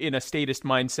someone in a statist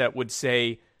mindset would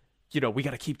say, we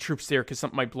got to keep troops there because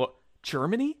something might blow.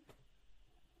 Germany?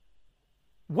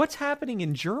 What's happening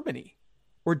in Germany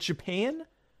or Japan?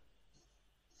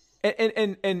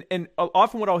 And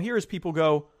often what I'll hear is people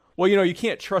go, well, you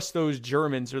can't trust those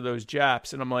Germans or those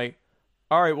Japs. And I'm like,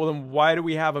 all right, well, then why do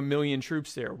we have 1 million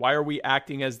troops there? Why are we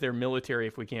acting as their military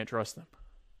if we can't trust them?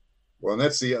 Well, and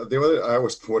that's the other. I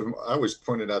was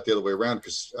pointed out the other way around,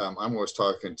 because I'm always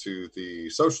talking to the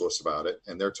socialists about it,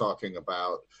 and they're talking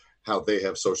about how they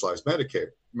have socialized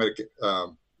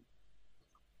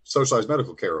socialized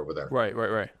medical care over there. Right.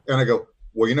 And I go,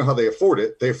 well, you know how they afford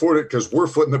it? They afford it because we're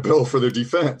footing the bill for their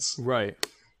defense. Right.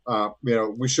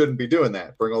 We shouldn't be doing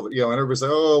that. Bring all the, and everybody's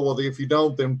like, oh, well, if you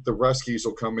don't, then the Ruskies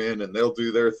will come in and they'll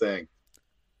do their thing.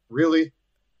 Really?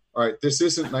 All right. This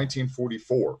isn't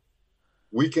 1944.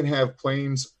 We can have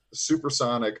planes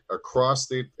supersonic across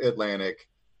the Atlantic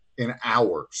in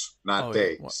hours, not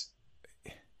days. Well,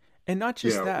 and not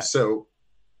just that. So,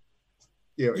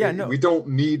 we don't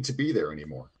need to be there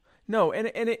anymore. No, and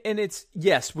it's,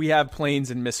 yes, we have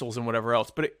planes and missiles and whatever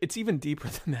else, but it's even deeper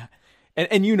than that. And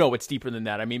it's deeper than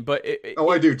that. I mean, but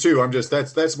I do too. I'm just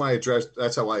that's my address.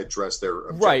 That's how I address their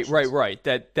objections. Right.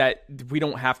 That we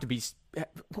don't have to be.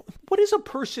 What is a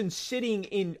person sitting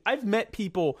in? I've met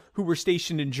people who were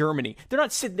stationed in Germany. They're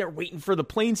not sitting there waiting for the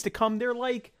planes to come. They're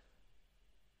like,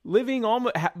 living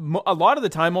almost a lot of the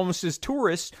time almost as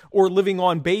tourists, or living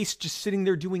on base, just sitting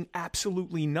there doing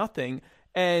absolutely nothing.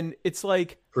 And it's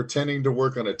like pretending to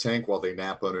work on a tank while they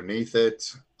nap underneath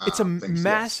it. It's a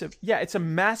massive, it's a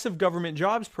massive government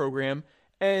jobs program.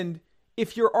 And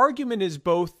if your argument is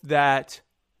that,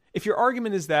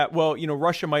 well,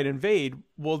 Russia might invade,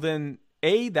 well, then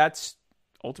A, that's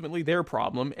ultimately their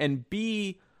problem. And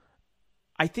B,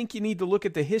 I think you need to look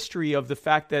at the history of the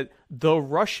fact that the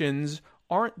Russians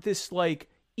aren't this like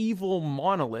evil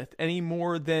monolith any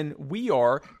more than we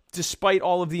are, despite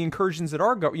all of the incursions that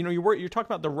are you're talking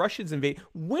about the Russians invade.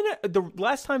 When the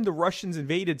last time the Russians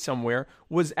invaded somewhere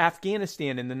was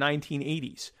Afghanistan in the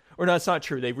 1980s. Or no, it's not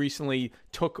true. They recently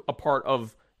took a part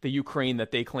of the Ukraine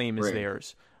that they claim is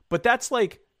theirs. But that's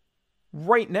like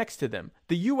right next to them.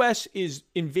 The U.S. is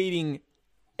invading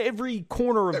every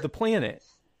corner of the planet.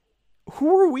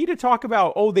 Who are we to talk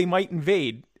about, oh, they might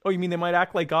invade? Oh, you mean they might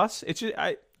act like us? It's just,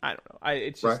 I don't know.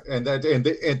 It's just... Right,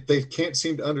 and they can't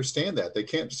seem to understand that. They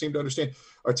can't seem to understand.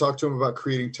 I talked to them about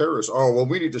creating terrorists. Oh, well,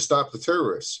 we need to stop the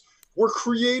terrorists. We're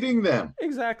creating them.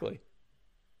 Exactly.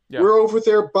 Yeah. We're over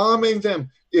there bombing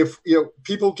them. If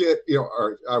people get,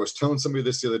 I was telling somebody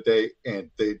this the other day,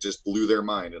 and they just blew their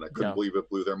mind, and I couldn't believe it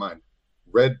blew their mind.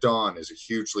 Red Dawn is a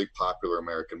hugely popular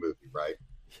American movie, right?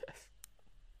 Yes.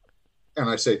 And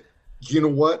I say, you know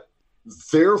what?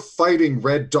 They're fighting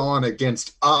Red Dawn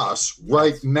against us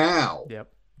right now.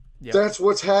 Yep. That's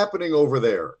what's happening over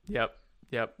there. Yep.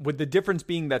 With the difference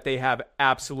being that they have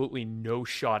absolutely no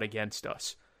shot against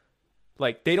us.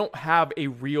 Like, they don't have a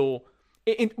real...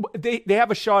 They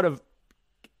have a shot of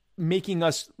making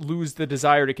us lose the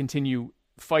desire to continue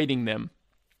fighting them.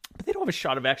 But they don't have a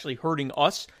shot of actually hurting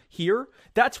us here.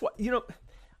 That's what...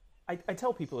 I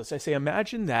tell people this. I say,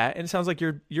 imagine that, and it sounds like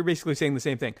you're basically saying the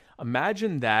same thing.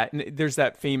 Imagine that, and there's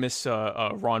that famous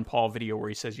Ron Paul video where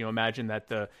he says, imagine that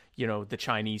the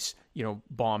Chinese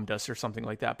bombed us or something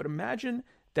like that. But imagine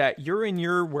that you're in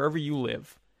your wherever you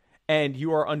live, and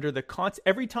you are under the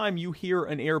every time you hear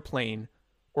an airplane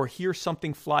or hear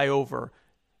something fly over,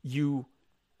 you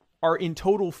are in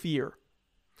total fear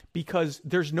because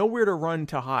there's nowhere to run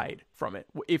to hide from it.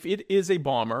 If it is a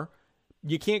bomber,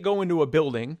 you can't go into a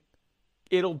building.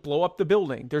 It'll blow up the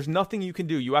building. There's nothing you can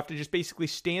do. You have to just basically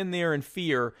stand there in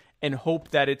fear and hope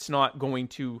that it's not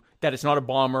a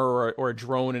bomber or a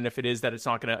drone, and if it is, that it's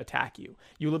not going to attack you.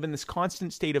 You live in this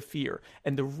constant state of fear.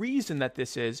 And the reason that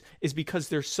this is because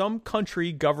there's some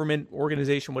country, government,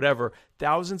 organization, whatever,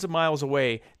 thousands of miles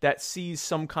away that sees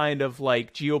some kind of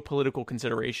like geopolitical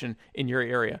consideration in your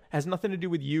area. It has nothing to do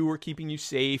with you or keeping you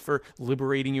safe or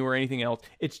liberating you or anything else.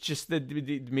 It's just that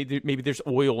maybe there's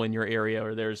oil in your area,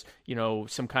 or there's,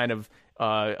 some kind of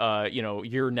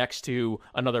you're next to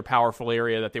another powerful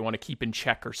area that they want to keep in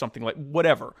check or something, like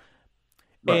whatever.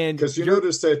 Right. And because you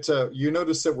notice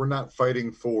that we're not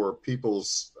fighting for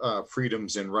people's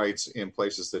freedoms and rights in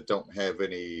places that don't have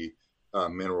any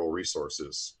mineral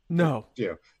resources. No.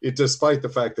 Despite the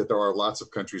fact that there are lots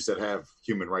of countries that have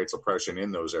human rights oppression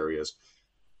in those areas,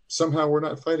 somehow we're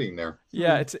not fighting there.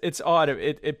 Yeah, it's odd.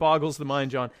 It boggles the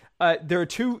mind, John. There are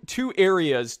two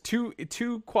areas,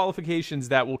 two qualifications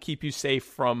that will keep you safe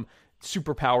from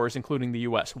superpowers, including the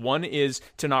U.S. One is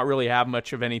to not really have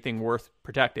much of anything worth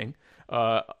protecting,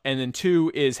 and then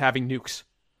two is having nukes,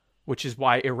 which is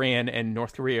why Iran and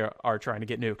North Korea are trying to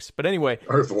get nukes. But anyway,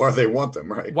 or why they want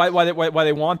them, right? Why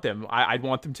they want them? I'd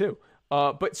want them too.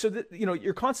 But so that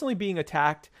you're constantly being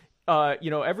attacked.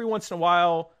 Every once in a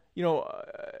while.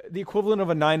 The equivalent of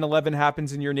a 9/11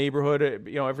 happens in your neighborhood,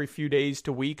 every few days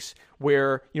to weeks,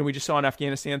 where, we just saw in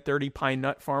Afghanistan, 30 pine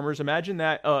nut farmers. Imagine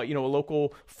that, a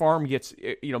local farm gets,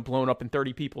 blown up and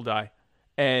 30 people die.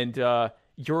 And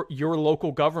your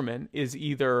local government is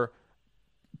either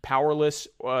powerless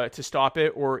to stop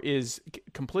it or is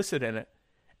complicit in it.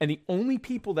 And the only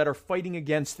people that are fighting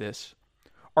against this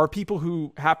are people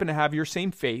who happen to have your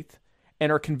same faith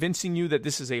and are convincing you that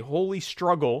this is a holy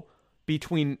struggle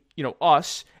between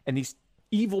us and these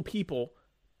evil people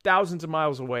thousands of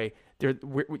miles away.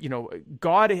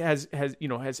 God has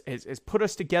put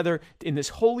us together in this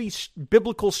holy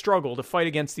biblical struggle to fight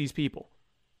against these people.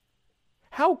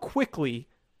 How quickly?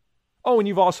 Oh, and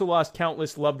you've also lost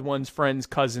countless loved ones, friends,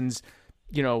 cousins,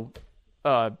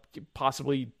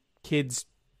 possibly kids,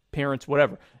 parents,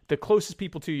 whatever. The closest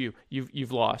people to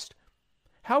you've lost.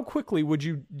 How quickly would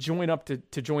you join up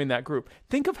to join that group?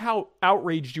 Think of how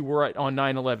outraged you were on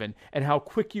 9/11 and how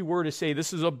quick you were to say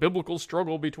this is a biblical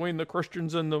struggle between the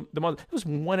Christians and the Muslims. It was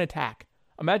one attack.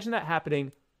 Imagine that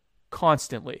happening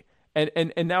constantly.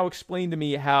 And now explain to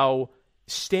me how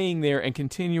staying there and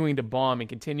continuing to bomb and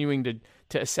continuing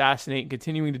to assassinate and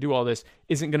continuing to do all this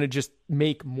isn't going to just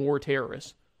make more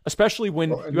terrorists, especially when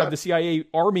you have the CIA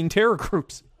arming terror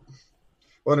groups.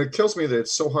 Well, and it kills me that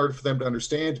it's so hard for them to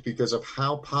understand because of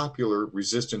how popular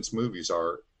resistance movies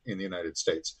are in the United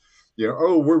States.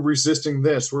 Oh, we're resisting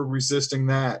this, we're resisting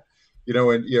that, and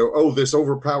oh, this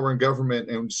overpowering government,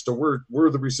 and so we're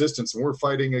the resistance and we're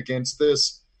fighting against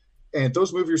this. And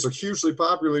those movies are hugely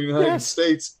popular in the United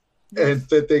States, and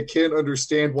that they can't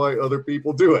understand why other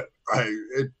people do it.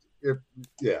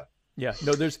 Yeah.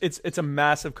 No, it's a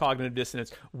massive cognitive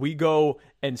dissonance. We go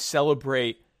and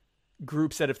celebrate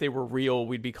groups that if they were real,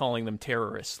 we'd be calling them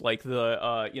terrorists. Like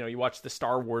you watch the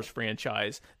Star Wars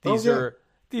franchise. These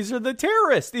are the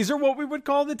terrorists. These are what we would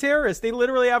call the terrorists. They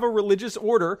literally have a religious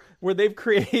order where they've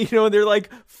created, they're like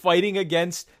fighting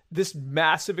against this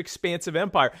massive, expansive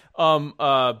empire.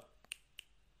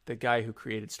 The guy who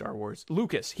created Star Wars,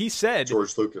 Lucas, he said...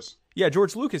 George Lucas. Yeah,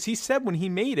 George Lucas. He said when he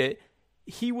made it,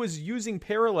 he was using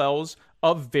parallels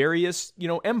of various,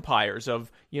 empires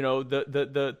of,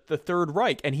 the Third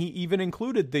Reich. And he even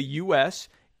included the U.S.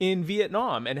 in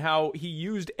Vietnam and how he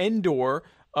used Endor.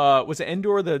 Was it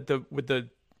Endor with the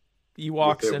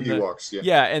Ewoks the and Ewoks,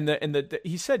 yeah, and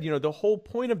he said, the whole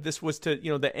point of this was to,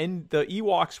 the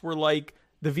Ewoks were like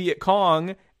the Viet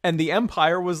Cong and the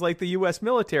Empire was like the U.S.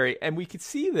 military, and we could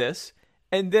see this,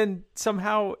 and then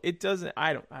somehow it doesn't.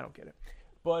 I don't get it.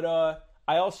 But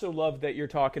I also love that you're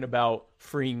talking about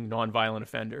freeing nonviolent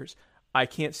offenders. I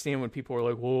can't stand when people are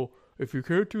like, well, if you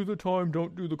can't do the time,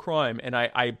 don't do the crime. And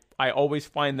I always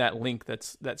find that link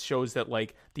that shows that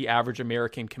like the average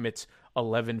American commits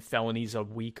 11 felonies a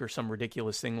week or some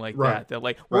ridiculous thing like that. That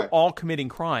like we're all committing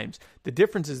crimes. The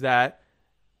difference is that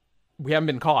we haven't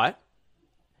been caught,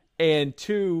 and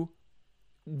two,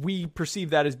 we perceive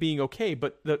that as being okay.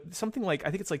 But something like, I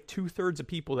think it's like 2/3 of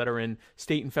people that are in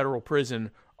state and federal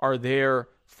prison are there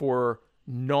for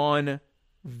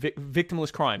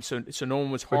victimless crimes. So no one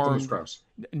was harmed.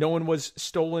 No one was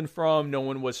stolen from. No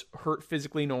one was hurt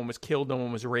physically. No one was killed. No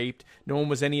one was raped. No one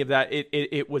was any of that.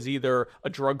 It was either a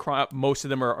drug crime. Most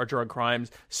of them are drug crimes.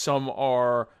 Some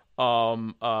are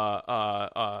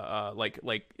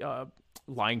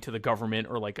lying to the government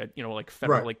or like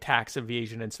federal like tax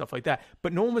evasion and stuff like that.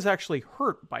 But no one was actually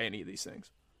hurt by any of these things.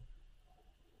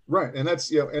 Right, and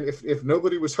that's and if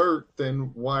nobody was hurt,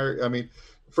 then why? I mean,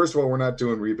 first of all, we're not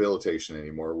doing rehabilitation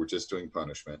anymore. We're just doing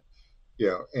punishment.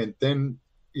 And then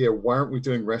why aren't we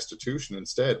doing restitution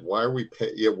instead? Why are we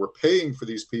we're paying for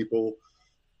these people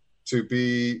to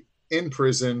be in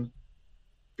prison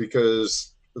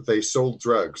because they sold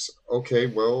drugs. Okay,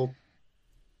 well,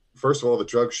 first of all, the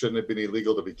drugs shouldn't have been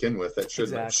illegal to begin with. That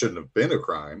shouldn't have been a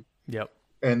crime. Yep.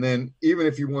 And then even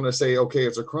if you want to say, okay,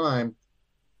 it's a crime,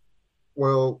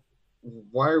 well,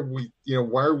 why are we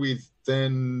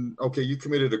then, okay, you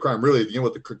committed a crime. Really,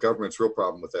 what the government's real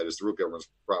problem with that is,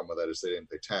 they didn't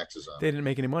pay taxes on it. They didn't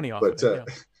make any money off of it.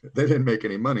 They didn't make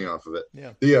any money off of it.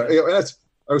 Yeah.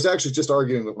 I was actually just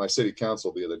arguing with my city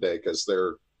council the other day because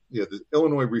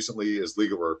Illinois recently is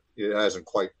legal, or it hasn't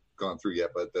quite gone through yet,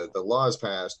 but the law is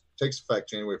passed, takes effect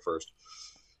January 1st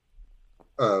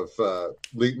of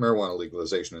marijuana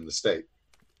legalization in the state.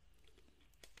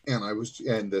 And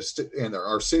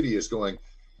our city is going,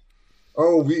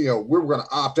 oh, we're going to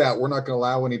opt out. We're not going to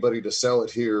allow anybody to sell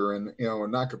it here, and we're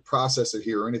not going to process it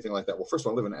here or anything like that. Well, first of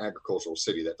all, I live in an agricultural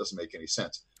city. That doesn't make any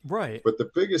sense. Right. But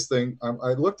the biggest thing,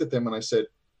 I looked at them and I said,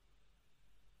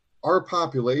 our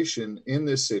population in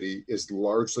this city is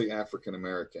largely African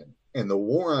American, and the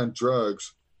war on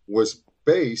drugs was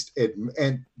based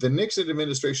and the Nixon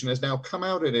administration has now come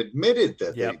out and admitted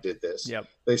that they did this. Yep.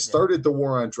 They started the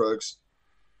war on drugs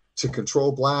to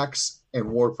control blacks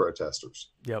and war protesters.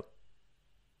 Yep.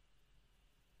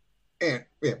 And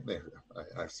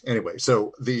anyway,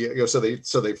 so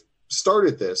so they've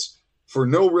started this for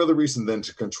no other reason than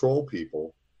to control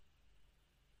people.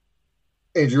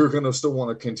 And you're going to still want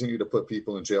to continue to put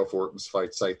people in jail for it and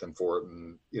cite them for it.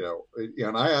 And,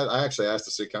 and I actually asked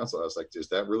the city council, I was like, is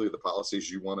that really the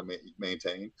policies you want to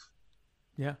maintain?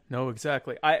 Yeah, no,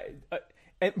 exactly.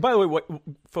 And by the way, what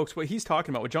he's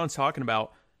talking about, what John's talking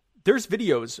about, there's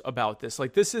videos about this.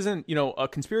 Like, this isn't, a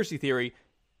conspiracy theory.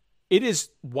 It is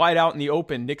wide out in the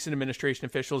open. Nixon administration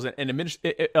officials and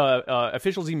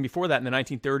officials even before that in the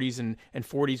 1930s and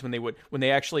 40s, when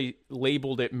they actually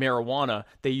labeled it marijuana,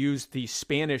 they used the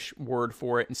Spanish word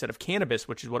for it instead of cannabis,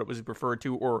 which is what it was referred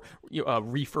to, or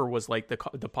reefer was like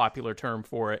the popular term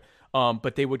for it.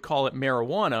 But they would call it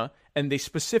marijuana, and they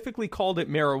specifically called it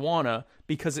marijuana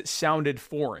because it sounded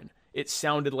foreign. It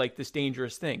sounded like this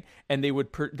dangerous thing, and they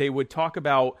would talk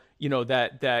about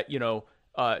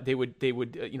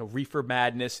reefer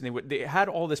madness, and they had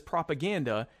all this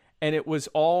propaganda, and it was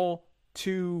all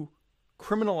to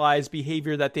criminalize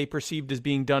behavior that they perceived as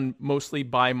being done mostly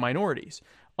by minorities.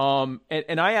 And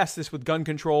I ask this with gun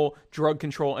control, drug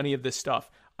control, any of this stuff.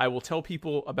 I will tell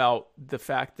people about the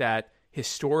fact that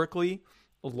historically,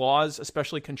 laws,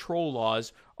 especially control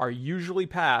laws, are usually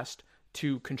passed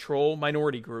to control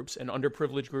minority groups and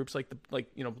underprivileged groups like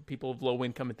people of low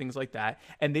income and things like that,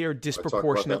 and they are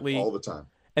disproportionately all the time.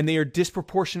 And they are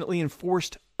disproportionately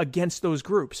enforced against those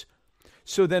groups.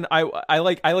 So then I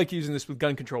like using this with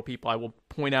gun control people. I will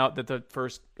point out that the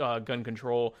first gun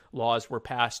control laws were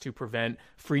passed to prevent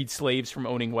freed slaves from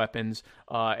owning weapons,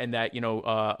 and that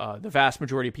the vast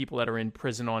majority of people that are in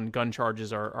prison on gun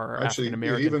charges are African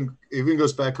American. It even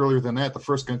goes back earlier than that. The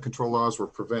first gun control laws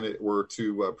were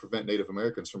to prevent Native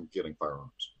Americans from getting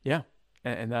firearms. Yeah,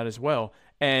 and that as well.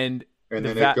 And then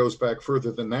it goes back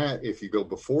further than that. If you go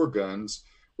before guns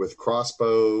with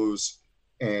crossbows.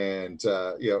 And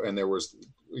and there was,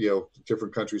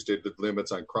 different countries did the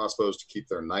limits on crossbows to keep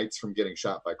their knights from getting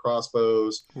shot by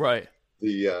crossbows. Right.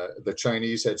 The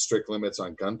Chinese had strict limits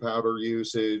on gunpowder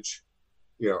usage.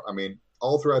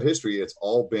 All throughout history, it's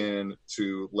all been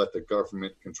to let the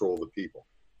government control the people.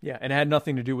 Yeah, and it had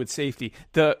nothing to do with safety.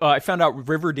 I found out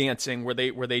river dancing, where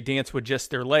they dance with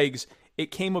just their legs, it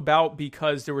came about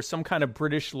because there was some kind of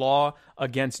British law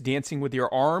against dancing with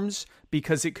your arms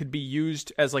because it could be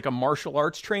used as like a martial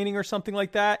arts training or something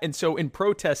like that. And so in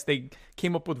protest, they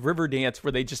came up with river dance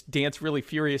where they just dance really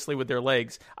furiously with their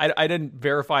legs. I didn't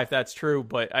verify if that's true,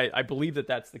 but I believe that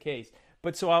that's the case.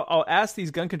 But so I'll ask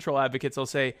these gun control advocates, I'll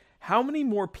say, how many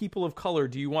more people of color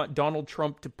do you want Donald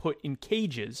Trump to put in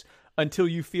cages until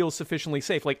you feel sufficiently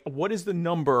safe? Like, what is the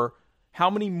number? How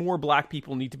many more black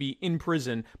people need to be in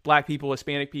prison? Black people,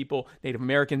 Hispanic people, Native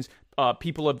Americans,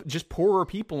 people of just poorer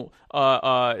people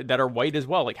that are white as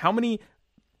well. Like, how many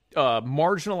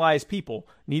marginalized people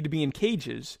need to be in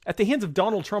cages at the hands of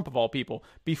Donald Trump, of all people,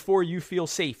 before you feel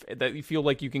safe, that you feel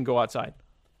like you can go outside?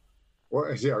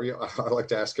 Well, yeah, I like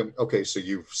to ask him, okay, so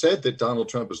you've said that Donald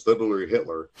Trump is literally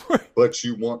Hitler, but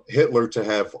you want Hitler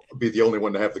to be the only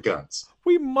one to have the guns.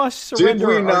 We must surrender.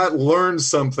 Did we not learn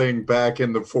something back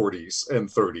in the 40s and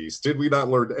 30s? Did we not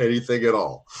learn anything at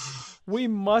all? We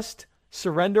must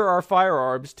surrender our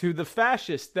firearms to the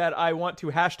fascists that I want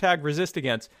to #resist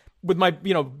against with my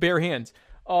bare hands.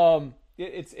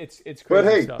 It's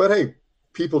crazy stuff. But hey,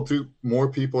 more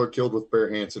people are killed with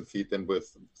bare hands and feet than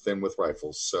with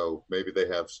rifles. So maybe they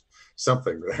have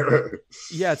something there.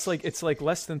 Yeah, it's like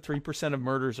less than 3% of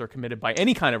murders are committed by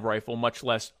any kind of rifle, much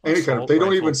less any kind of.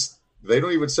 They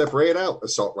don't even separate out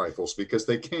assault rifles because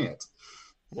they can't.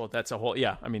 Well, that's a whole,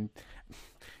 yeah. I mean,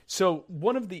 so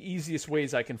one of the easiest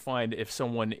ways I can find if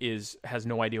someone has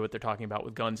no idea what they're talking about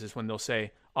with guns is when they'll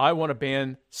say, I want to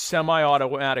ban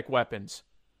semi-automatic weapons.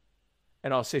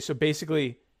 And I'll say, so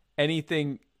basically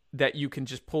anything that you can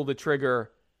just pull the trigger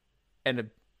and a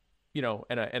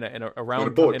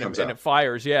round comes out. It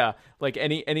fires. Yeah. Like so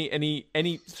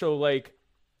like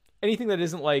anything that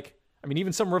isn't like, I mean,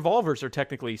 even some revolvers are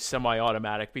technically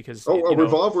semi-automatic because... a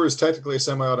revolver is technically a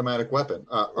semi-automatic weapon.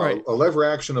 Right. A lever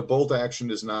action, a bolt action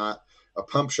is not. A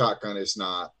pump shotgun is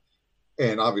not.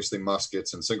 And obviously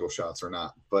muskets and single shots are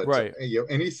not. But right.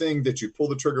 Anything that you pull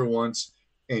the trigger once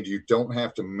and you don't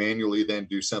have to manually then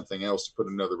do something else to put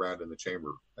another round in the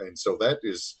chamber. And so that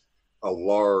is a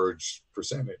large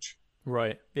percentage.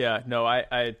 Right. Yeah. No,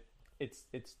 it's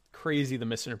crazy the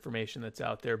misinformation that's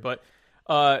out there. But...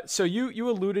 so you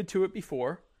alluded to it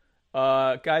before.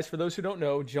 Guys, for those who don't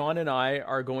know, John and I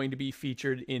are going to be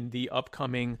featured in the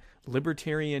upcoming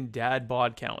Libertarian Dad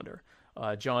Bod calendar.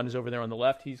 John is over there on the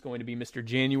left. He's going to be Mr.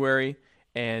 January,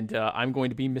 and I'm going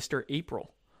to be Mr.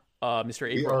 April.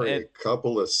 Mr. April. We are a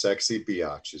couple of sexy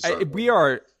biatches. We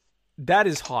are. That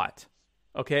is hot.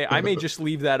 Okay, I may just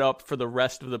leave that up for the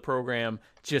rest of the program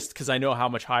just because I know how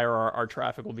much higher our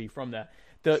traffic will be from that.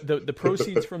 The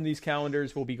proceeds from these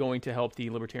calendars will be going to help the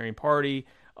Libertarian Party,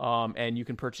 and you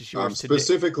can purchase yours today.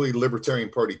 Specifically Libertarian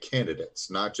Party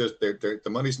candidates, not just the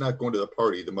money's not going to the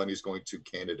party, the money's going to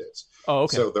candidates. Oh,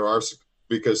 okay. So there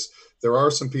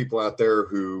are some people out there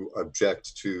who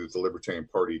object to the Libertarian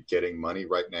Party getting money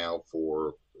right now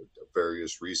for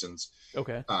various reasons.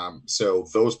 Okay. So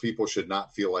those people should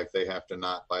not feel like they have to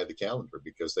not buy the calendar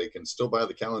because they can still buy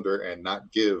the calendar and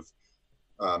not give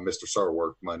Mr.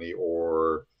 Sarwark money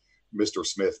or Mr.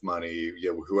 Smith money,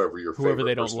 whoever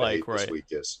they don't like, right? This week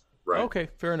is. Right. Okay,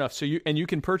 fair enough. So you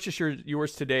can purchase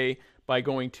yours today by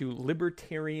going to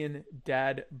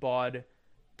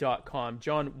libertariandadbod.com.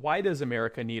 John, why does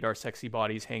America need our sexy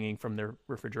bodies hanging from their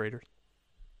refrigerators?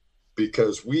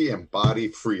 Because we embody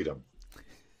freedom.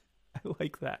 I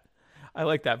like that. I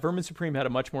like that. Vermin Supreme had a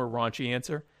much more raunchy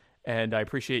answer, and I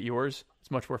appreciate yours.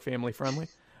 It's much more family friendly.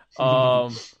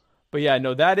 But yeah,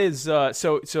 no, that is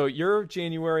so you're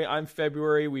January, I'm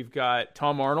February. We've got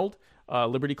Tom Arnold.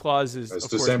 Liberty Claus is That's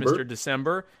of course December. Mr.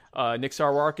 December. Nick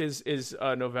Sarwark is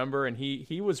November, and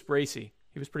he was racy.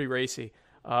 He was pretty racy.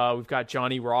 We've got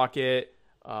Johnny Rocket.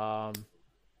 Oh,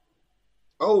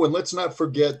 and let's not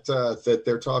forget that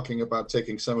they're talking about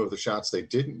taking some of the shots they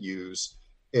didn't use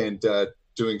and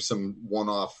doing some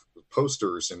one-off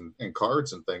posters and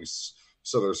cards and things.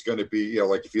 So there's going to be,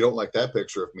 like if you don't like that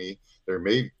picture of me, there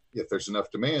may, if there's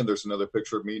enough demand, there's another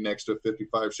picture of me next to a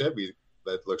 55 Chevy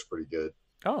that looks pretty good.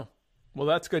 Oh, well,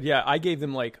 that's good. Yeah, I gave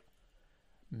them like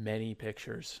many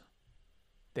pictures.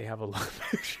 They have a lot of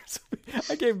pictures.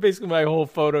 I gave basically my whole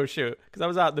photo shoot because I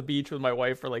was out at the beach with my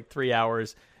wife for like 3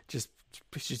 hours,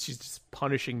 she's just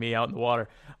punishing me out in the water.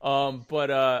 Because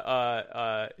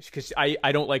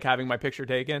I don't like having my picture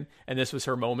taken, and this was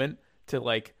her moment to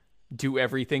like do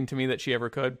everything to me that she ever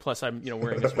could. Plus, I'm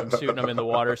wearing a swimsuit and I'm in the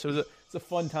water, so it's a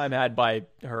fun time had by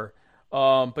her.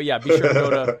 But yeah, be sure to go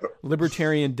to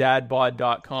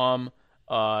libertariandadbod.com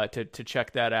to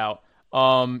check that out.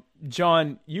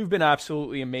 John, you've been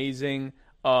absolutely amazing.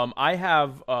 I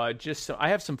have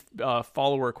some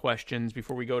follower questions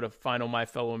before we go to final My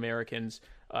Fellow Americans.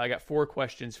 I got 4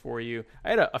 questions for you.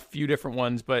 I had a few different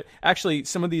ones, but actually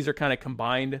some of these are kind of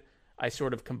combined. I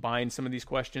sort of combined some of these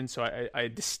questions, so I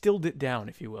distilled it down,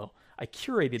 if you will. I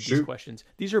curated these questions.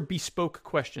 These are bespoke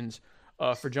questions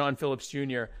for John Phillips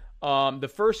Jr.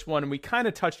 The first one, and we kind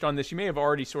of touched on this. You may have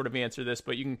already sort of answered this,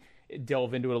 but you can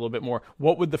delve into it a little bit more.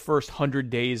 What would the first 100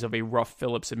 days of a rough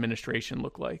Phillips administration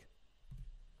look like?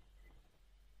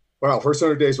 Well, first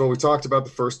 100 days. Well, we talked about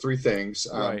the first 3 things.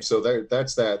 Right. So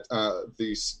that's that.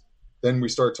 Then we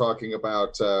start talking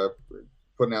about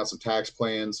putting out some tax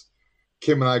plans.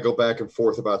 Kim and I go back and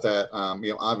forth about that.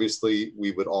 Obviously,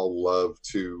 we would all love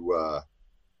to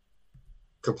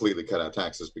completely cut out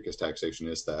taxes because taxation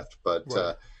is theft. But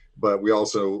Right. But we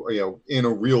also, in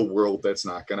a real world, that's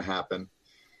not going to happen,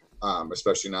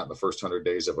 especially not in the first 100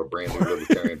 days of a brand new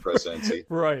libertarian presidency.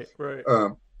 Right.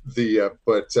 I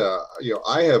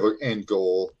have an end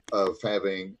goal of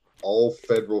having all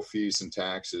federal fees and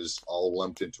taxes all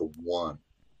lumped into one,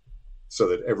 so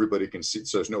that everybody can see.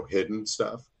 So there's no hidden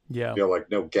stuff. Yeah. Like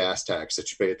no gas tax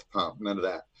that you pay at the pump, none of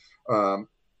that.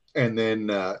 And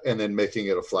then making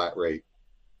it a flat rate.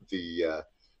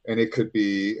 And it could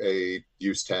be a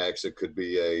use tax, it could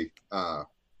be an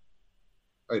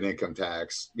income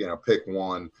tax. Pick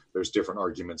one. There's different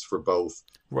arguments for both.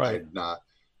 Right.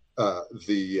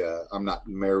 I'm not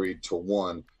married to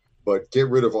one, but get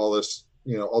rid of all this,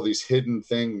 all these hidden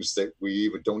things that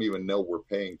we don't even know we're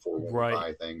paying for when Right. we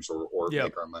buy things or Yep.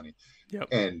 make our money. Yep.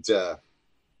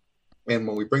 And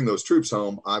when we bring those troops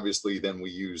home, obviously, then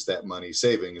we use that money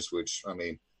savings, which,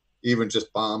 even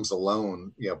just bombs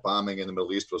alone, bombing in the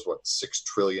Middle East was what, $6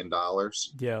 trillion.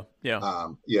 Yeah.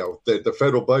 The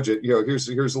federal budget,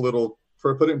 here's a little,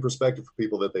 for put it in perspective for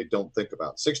people that they don't think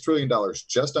about. $6 trillion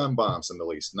just on bombs in the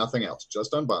Middle East, nothing else,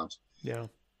 just on bombs. Yeah.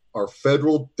 Our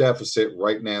federal deficit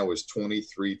right now is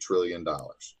 $23 trillion.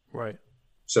 Right.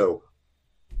 So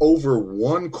over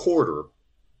 1/4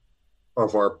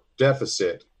 of our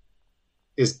deficit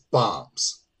is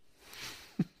bombs.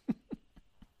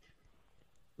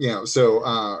 So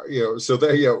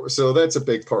that's a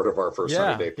big part of our first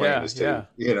 100-day plan is to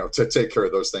to take care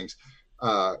of those things.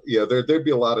 There'd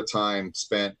be a lot of time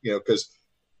spent, because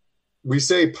we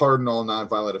say pardon all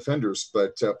nonviolent offenders,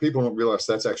 but people don't realize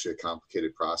that's actually a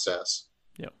complicated process.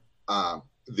 Yeah.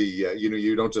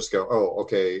 You don't just go, oh,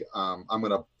 okay, I'm going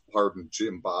to pardon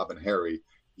Jim, Bob, and Harry.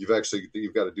 You've got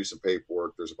to do some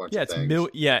paperwork. There's a bunch of things.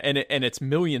 And it's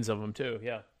millions of them too.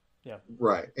 Yeah. Yeah.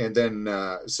 Right. And then,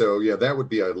 that would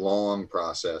be a long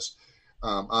process.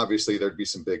 Obviously there'd be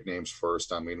some big names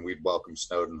first. We'd welcome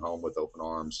Snowden home with open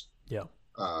arms. Yeah.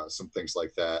 Some things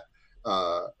like that.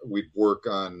 We'd work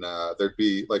on, there'd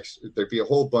be a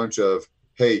whole bunch of,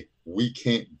 hey, we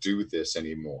can't do this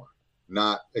anymore.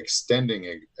 Not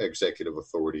extending executive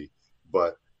authority,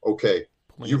 but okay,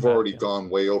 you've already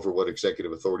gone way over what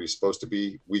executive authority is supposed to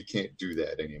be. We can't do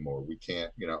that anymore. We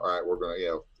can't, all right, we're going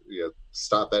to,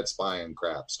 stop that spying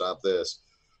crap, stop this.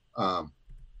 Some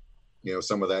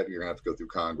of that you're gonna have to go through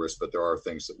Congress, but there are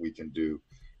things that we can do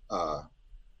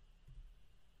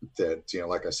that,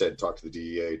 like I said, talk to the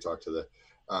DEA, talk to the,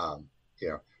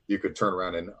 you could turn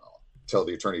around and tell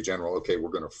the Attorney General, okay,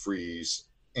 we're going to freeze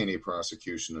any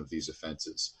prosecution of these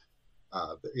offenses.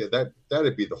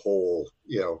 That'd be the whole,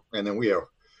 and then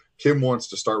Kim wants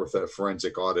to start with a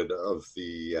forensic audit of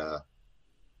the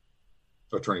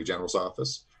Attorney General's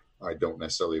office. I don't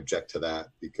necessarily object to that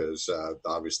because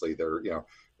obviously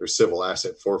there's civil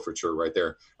asset forfeiture right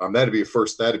there. That'd be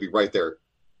right there.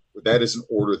 That is an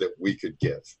order that we could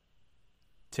give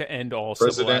to end all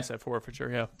civil asset forfeiture.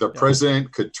 Yeah, the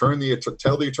president could tell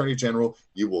the attorney general,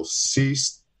 you will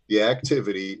cease the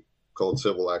activity called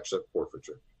civil asset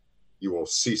forfeiture. You will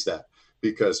cease that,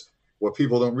 because what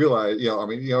people don't realize, a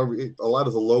lot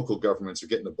of the local governments are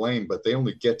getting the blame, but they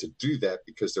only get to do that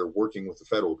because they're working with the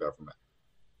federal government.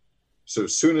 So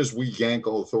as soon as we yank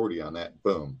all authority on that,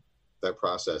 boom, that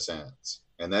process ends.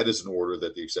 And that is an order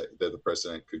that the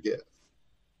president could give.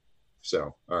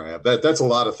 So, all right, that's a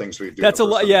lot of things we do. That's a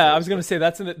lot. Yeah, I was going to say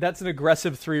that's an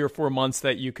aggressive 3 or 4 months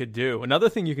that you could do. Another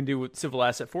thing you can do with civil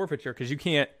asset forfeiture, because you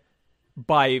can't,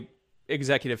 by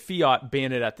executive fiat,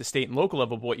 ban it at the state and local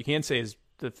level. But what you can say is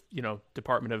the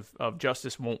Department of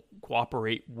Justice won't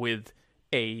cooperate with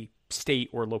a state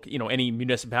or local, any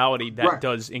municipality that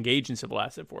does engage in civil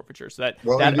asset forfeture. So that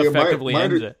effectively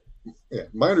ends it. Yeah,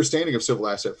 my understanding of civil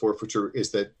asset forfeiture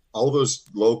is that all those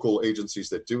local agencies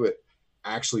that do it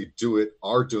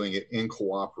are doing it in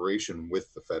cooperation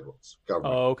with the federal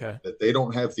government. Oh, okay. That they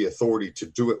don't have the authority to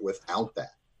do it without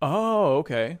that. Oh,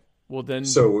 okay. Well, then.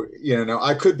 So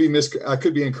I could be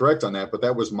incorrect on that, but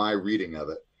that was my reading of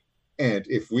it. And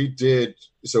if we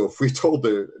told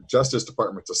the Justice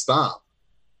Department to stop,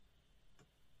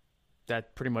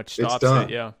 that pretty much stops it.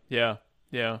 Yeah.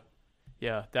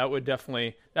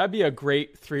 That'd be a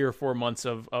great 3 or 4 months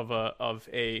of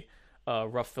a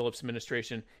Ruff Phillips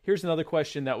administration. Here's another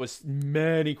question that was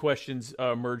many questions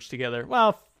merged together.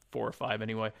 Well, 4 or 5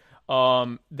 anyway.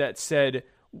 That said,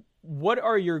 what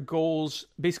are your goals?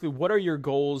 Basically, what are your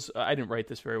goals? I didn't write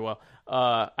this very well.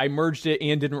 I merged it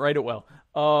and didn't write it well.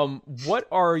 What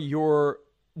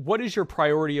is your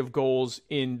priority of goals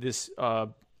in this?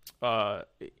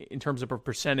 In terms of a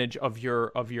percentage of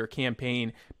your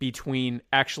campaign between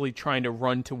actually trying to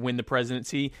run to win the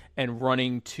presidency and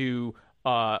running to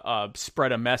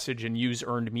spread a message and use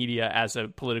earned media as a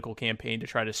political campaign to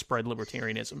try to spread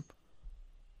libertarianism?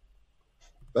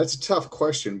 That's a tough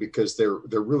question because they're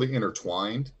really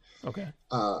intertwined. Okay.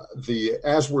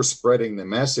 As we're spreading the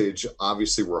message,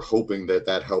 obviously we're hoping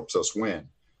that helps us win.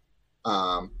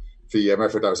 Matter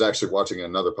of fact, I was actually watching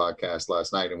another podcast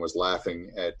last night and was laughing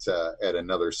at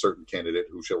another certain candidate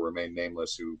who shall remain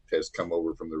nameless, who has come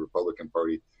over from the Republican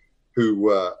Party, who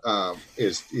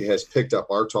has picked up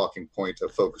our talking point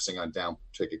of focusing on down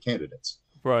ticket candidates.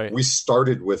 Right. We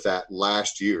started with that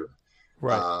last year.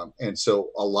 Right. And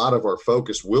so a lot of our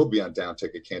focus will be on down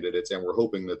ticket candidates, and we're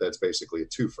hoping that that's basically a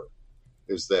twofer,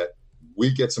 is that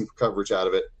we get some coverage out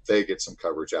of it, they get some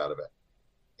coverage out of it,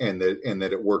 and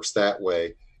that it works that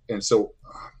way. And so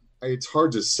it's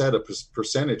hard to set a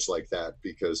percentage like that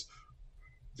because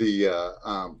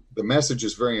the message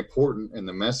is very important, and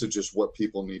the message is what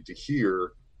people need to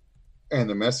hear. And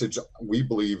the message, we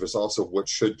believe, is also what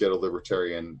should get a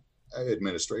libertarian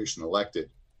administration elected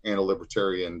and a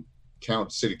libertarian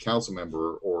city council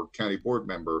member or county board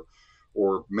member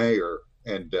or mayor.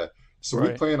 And so we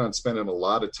plan on spending a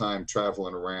lot of time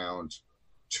traveling around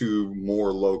to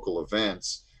more local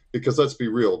events because, let's be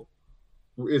real,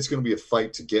 it's going to be a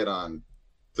fight to get on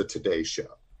the Today Show.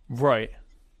 Right.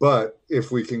 But if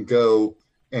we can go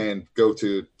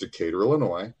to Decatur,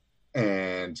 Illinois,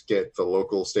 and get the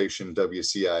local station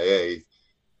WCIA,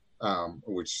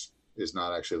 which is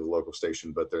not actually the local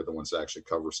station, but they're the ones that actually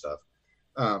cover stuff,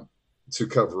 to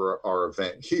cover our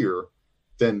event here,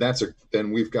 then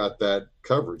we've got that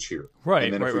coverage here. Right.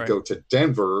 And then if we go to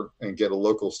Denver and get a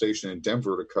local station in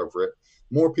Denver to cover it,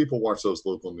 more people watch those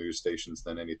local news stations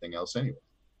than anything else anyway.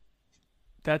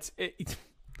 That's it.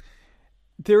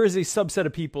 There is a subset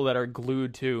of people that are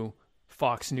glued to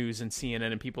Fox News and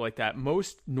CNN and people like that.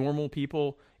 Most normal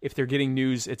people, if they're getting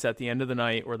news, it's at the end of the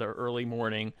night or the early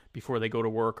morning before they go to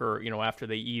work, or after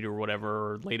they eat or whatever,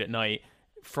 or late at night,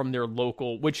 from their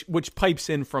local, which pipes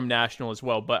in from national as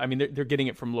well. But I mean, they're getting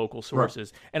it from local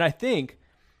sources. Right. And I think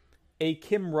a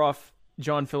Kim Ruff,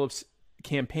 John Phillips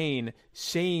campaign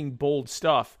saying bold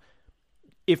stuff,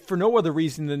 if for no other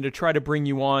reason than to try to bring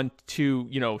you on to,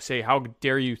 say, how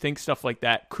dare you think stuff like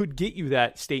that, could get you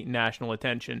that state and national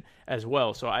attention as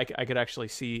well. So I could actually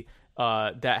see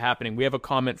that happening. We have a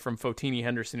comment from Fotini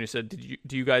Henderson who said,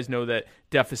 do you guys know that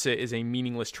deficit is a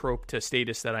meaningless trope to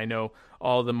statists that I know?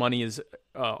 All the money is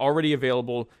already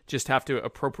available, just have to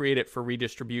appropriate it for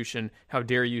redistribution. How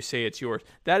dare you say it's yours?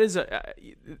 That is,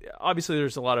 obviously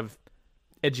there's a lot of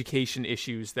education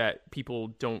issues that people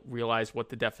don't realize what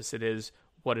the deficit is,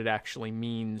 what it actually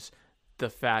means, the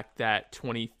fact that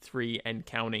 23 and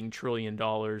counting $1 trillion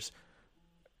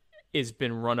has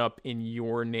been run up in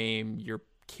your name, your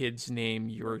kid's name,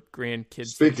 your grandkids.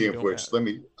 Speaking of which,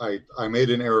 I made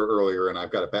an error earlier, and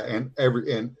I've got a bad, and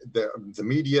the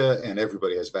media and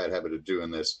everybody has a bad habit of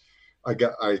doing this.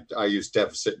 I use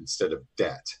deficit instead of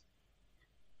debt.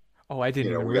 Oh, I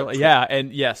didn't even realize. Yeah,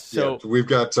 and yes, so yeah, we've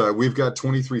got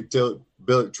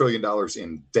 $23 trillion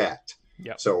in debt.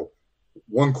 Yeah. So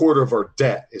 1/4 of our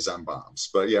debt is on bombs.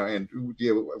 But yeah, and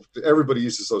everybody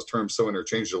uses those terms so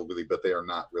interchangeably, but they are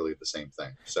not really the same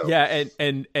thing. So yeah,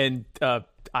 and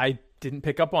I didn't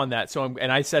pick up on that. So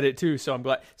I said it too. So I'm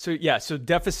glad. So yeah, so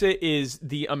deficit is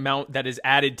the amount that is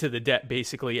added to the debt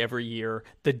basically every year.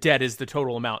 The debt is the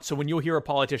total amount. So when you'll hear a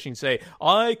politician say,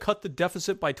 "I cut the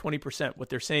deficit by 20%," what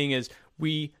they're saying is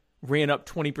we ran up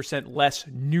 20% less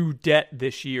new debt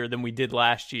this year than we did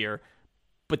last year,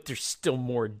 but there's still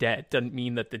more debt. Doesn't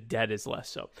mean that the debt is less.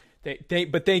 So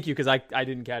but thank you, because I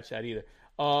didn't catch that either.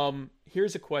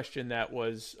 Here's a question that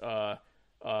was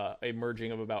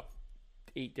emerging of about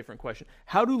 8 different questions.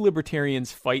 How do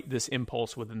libertarians fight this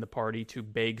impulse within the party to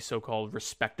beg so-called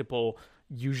respectable,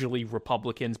 usually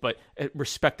Republicans, but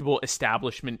respectable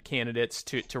establishment candidates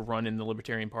to run in the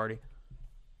Libertarian Party?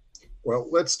 Well,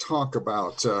 let's talk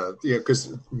about,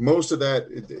 because most of that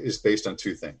is based on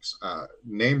 2 things,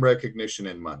 name recognition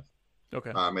and money.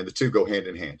 Okay. And the 2 go hand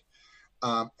in hand.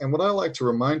 And what I like to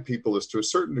remind people is, to a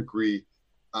certain degree,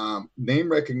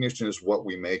 name recognition is what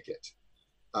we make it.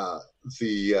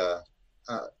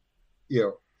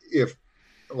 If,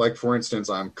 like, for instance,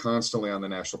 I'm constantly on the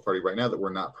National Party right now that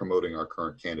we're not promoting our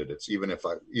current candidates, even if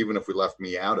we left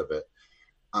me out of it.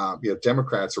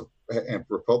 Democrats and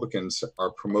Republicans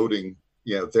are promoting,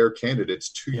 their candidates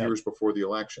 2 years before the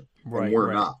election, and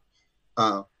we're not.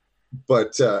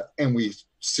 And we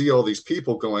see all these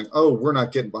people going, "Oh, we're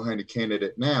not getting behind a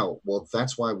candidate now." Well,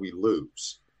 that's why we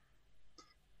lose,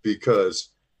 because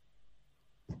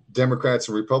Democrats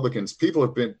and Republicans,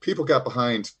 people got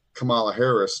behind Kamala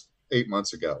Harris 8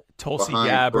 months ago. Tulsi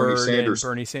Gabbard and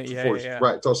Bernie Sanders.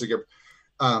 Right, Tulsi Gabbard.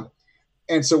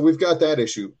 And so we've got that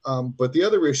issue. But the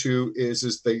other issue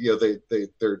is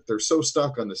they're so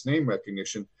stuck on this name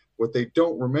recognition. What they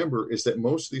don't remember is that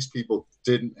most of these people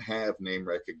didn't have name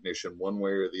recognition one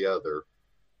way or the other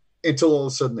until all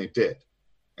of a sudden they did.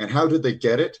 And how did they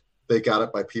get it? They got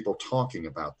it by people talking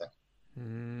about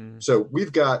them. So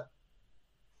we've got,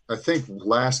 I think,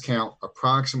 last count,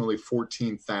 approximately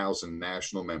 14,000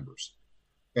 national members.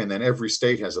 And then every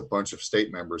state has a bunch of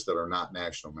state members that are not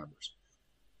national members.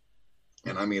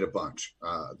 And I mean a bunch.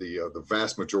 The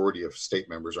vast majority of state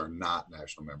members are not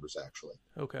national members, actually.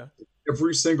 Okay.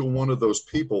 Every single one of those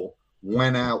people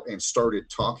went out and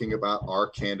started talking about our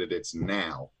candidates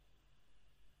now.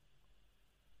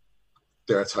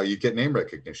 That's how you get name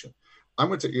recognition. I'm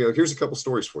going to, here's a couple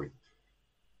stories for you.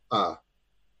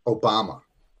 Obama.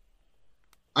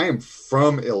 I am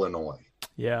from Illinois.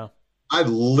 Yeah. I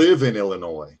live in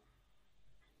Illinois.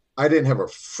 I didn't have a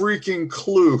freaking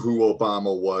clue who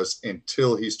Obama was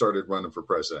until he started running for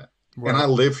president. Right. And I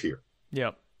live here.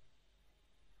 Yeah.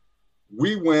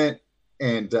 We went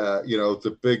and,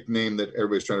 the big name that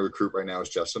everybody's trying to recruit right now is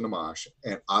Justin Amash.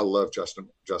 And I love Justin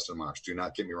Amash. Do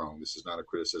not get me wrong. This is not a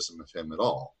criticism of him at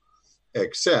all.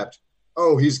 Except,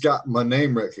 he's got my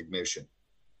name recognition.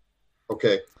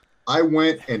 Okay. I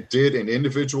went and did an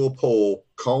individual poll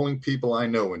calling people I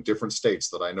know in different states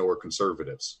that I know are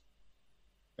conservatives.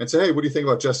 And say, "Hey, what do you think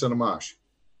about Justin Amash?"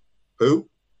 Who?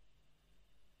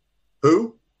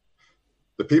 The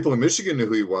people in Michigan knew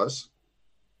who he was.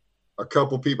 A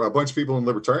bunch of people in the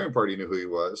Libertarian Party knew who he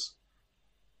was.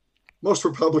 Most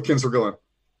Republicans were going,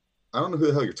 "I don't know who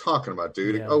the hell you're talking about,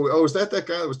 dude." Yeah. Oh, is that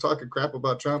guy that was talking crap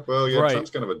about Trump? Well, yeah, right.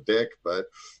 Trump's kind of a dick, but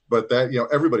that,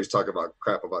 everybody's talking about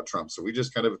crap about Trump. So he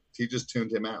just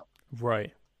tuned him out.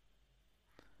 Right.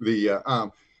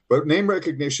 But name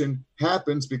recognition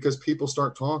happens because people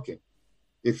start talking.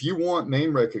 If you want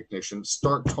name recognition,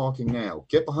 start talking now.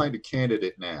 Get behind a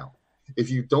candidate now. If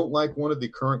you don't like one of the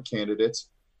current candidates,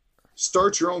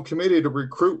 start your own committee to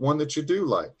recruit one that you do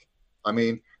like. I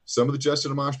mean, some of the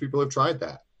Justin Amash people have tried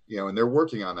that, and they're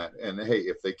working on that. And hey,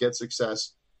 if they get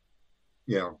success,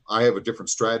 I have a different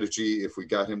strategy if we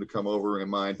got him to come over in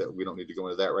mind, that we don't need to go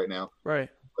into that right now. Right.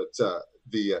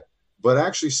 But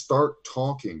actually start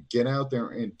talking, get out there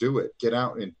and do it. Get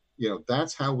out and,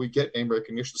 that's how we get name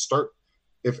recognition.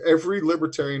 If every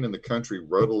libertarian in the country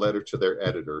wrote a letter to their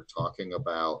editor talking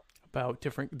about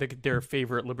their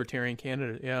favorite libertarian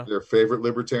candidate. Yeah. Their favorite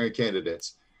libertarian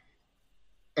candidates.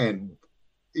 And,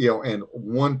 and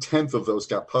 1/10 of those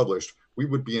got published, we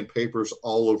would be in papers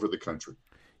all over the country.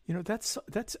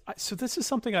 So this is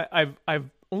something I've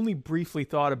only briefly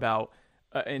thought about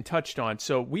and touched on.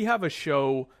 So we have a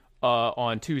show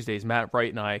on Tuesdays, Matt Wright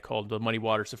and I, called The Muddy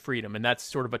Waters of Freedom. And that's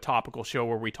sort of a topical show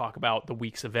where we talk about the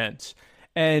week's events.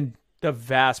 And the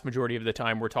vast majority of the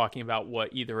time, we're talking about what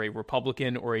either a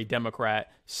Republican or a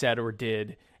Democrat said or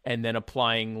did, and then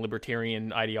applying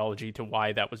libertarian ideology to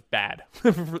why that was bad.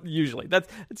 Usually, that's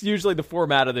usually the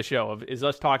format of the show, is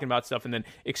us talking about stuff and then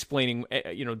explaining,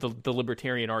 the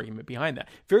libertarian argument behind that.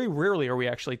 Very rarely are we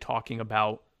actually talking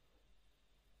about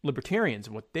libertarians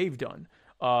and what they've done.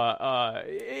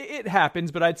 It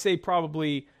happens, but I'd say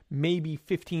probably maybe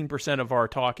 15% of our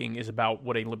talking is about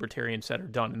what a libertarian said or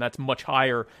done, and that's much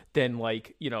higher than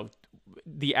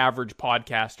the average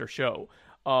podcast or show.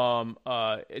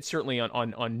 It's certainly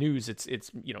on news.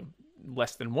 It's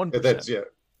less than 1%. That's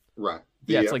right.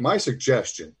 It's like, my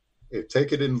suggestion,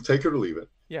 take it or leave it.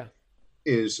 Yeah,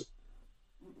 is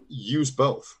use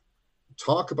both.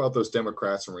 Talk about those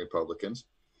Democrats and Republicans,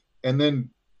 and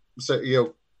then say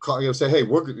say, hey,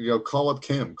 we're call up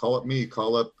Kim, call up me,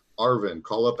 call up Arvin,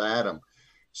 call up Adam.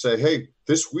 Say, hey,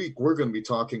 this week we're going to be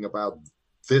talking about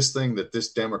this thing that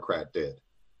this Democrat did.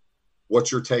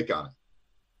 What's your take on it?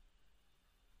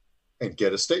 And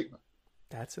get a statement.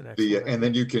 That's an excellent and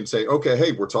then you can say, okay,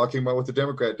 hey, we're talking about what the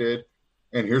Democrat did,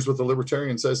 and here's what the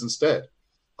Libertarian says instead.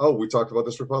 Oh, we talked about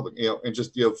this Republican, and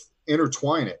just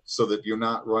intertwine it so that you're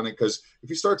not running. Because if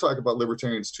you start talking about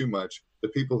Libertarians too much, the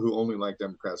people who only like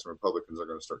Democrats and Republicans are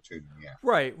going to start tuning out.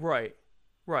 Right.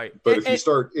 But if you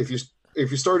start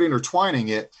intertwining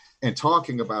it and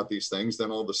talking about these things, then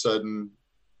all of a sudden,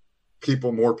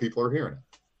 more people are hearing it.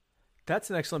 That's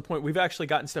an excellent point. We've actually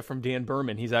gotten stuff from Dan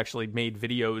Berman. He's actually made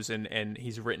videos and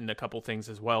he's written a couple things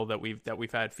as well that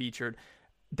we've had featured.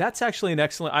 That's actually an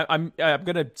excellent. I'm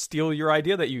going to steal your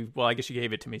idea that you. Well, I guess you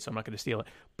gave it to me, so I'm not going to steal it.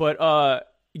 But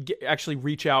actually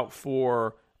reach out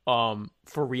for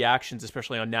reactions,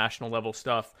 especially on national level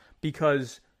stuff,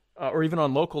 because. Or even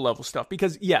on local level stuff,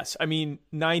 because yes, I mean,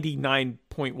 99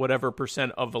 point whatever %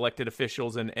 of elected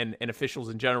officials and officials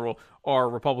in general are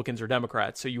Republicans or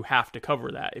Democrats. So you have to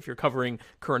cover that. If you're covering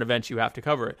current events, you have to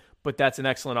cover it. But that's an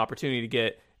excellent opportunity to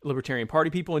get Libertarian Party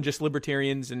people and just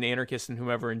libertarians and anarchists and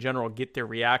whomever in general get their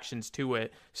reactions to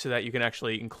it, so that you can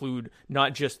actually include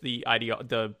not just the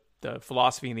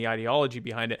philosophy and the ideology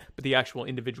behind it, but the actual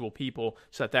individual people,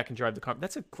 so that can drive the conversation.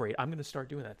 That's a great. I'm going to start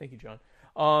doing that. Thank you, John.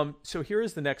 So here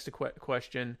is the next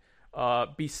question.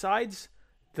 Besides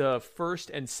the First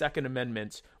and Second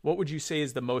Amendments, what would you say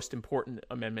is the most important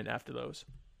amendment after those?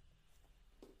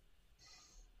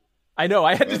 I know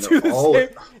I had to do the same.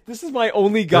 This is my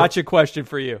only gotcha question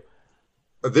for you.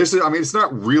 It's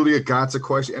not really a gotcha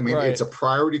question. Right. It's a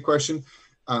priority question.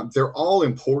 They're all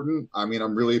important. I'm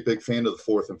really a big fan of the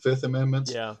Fourth and Fifth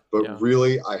Amendments.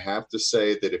 Really, I have to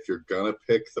say that if you're going to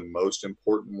pick the most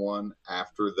important one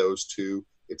after those two,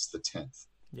 it's the 10th.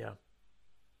 Yeah.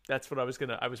 That's what I was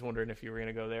wondering if you were going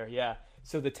to go there. Yeah.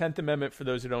 So the 10th Amendment, for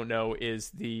those who don't know,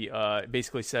 is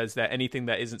basically says that anything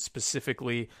that isn't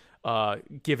specifically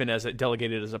given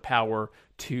delegated as a power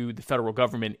to the federal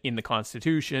government in the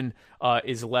Constitution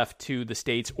is left to the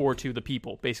states or to the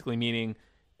people. Basically meaning,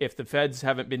 if the feds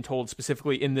haven't been told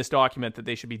specifically in this document that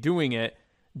they should be doing it,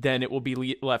 then it will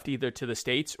be left either to the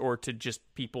states or to just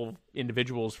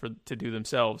individuals to do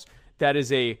themselves. That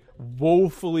is a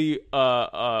woefully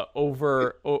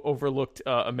overlooked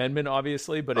amendment,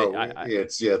 obviously, but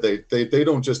they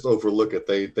don't just overlook it.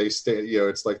 They stay.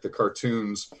 It's like the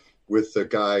cartoons with the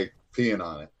guy peeing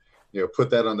on it. Put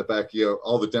that on the back.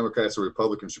 All the Democrats or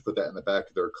Republicans should put that in the back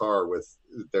of their car with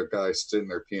their guys sitting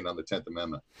there peeing on the 10th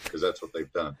Amendment, because that's what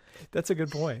they've done. That's a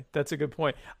good point.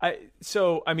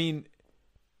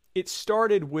 It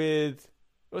started with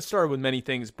many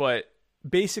things, but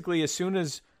basically as soon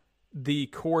as the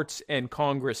courts and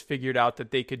Congress figured out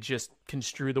that they could just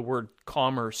construe the word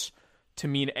commerce to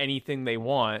mean anything they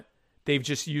want, they've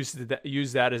just used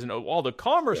that as the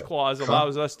Commerce Clause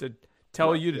allows us to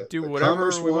tell you to do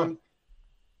whatever we want.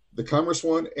 The Commerce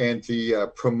one and the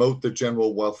promote the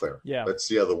general welfare. Yeah. That's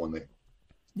the other one.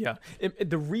 Yeah.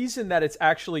 The reason that it's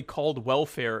actually called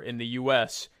welfare in the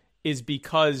U.S. is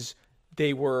because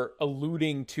they were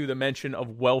alluding to the mention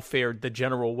of welfare, the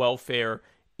general welfare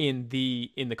in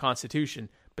the Constitution.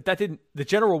 But the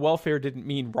general welfare didn't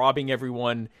mean robbing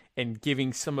everyone and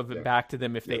giving some of it back to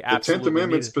them if they absolutely. The 10th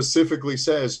Amendment specifically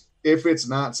says if it's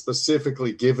not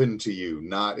specifically given to you,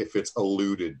 not if it's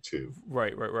alluded to.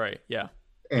 Right. Yeah.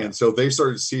 And so they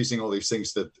started seizing all these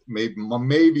things that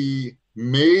maybe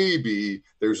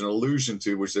there's an allusion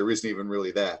to, which there isn't even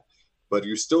really that. But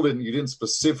you didn't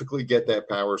specifically get that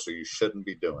power, so you shouldn't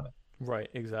be doing it. Right.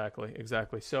 Exactly.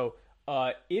 So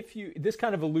This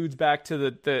kind of alludes back to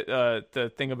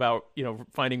the thing about,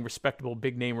 finding respectable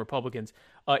big name Republicans.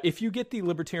 If you get the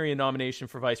Libertarian nomination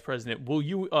for vice president, will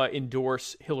you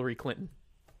endorse Hillary Clinton?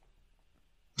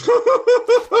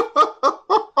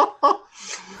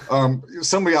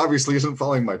 Somebody obviously isn't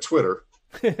following my Twitter.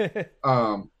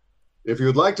 If you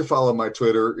would like to follow my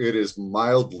Twitter, it is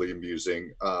mildly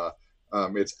amusing.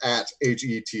 It's at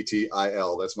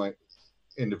HETTIL. That's my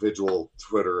individual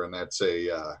Twitter, and that's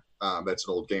an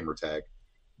old gamer tag.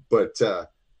 But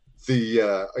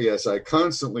yes, I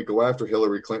constantly go after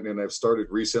Hillary Clinton, and I've started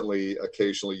recently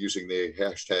occasionally using the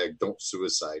hashtag "Don't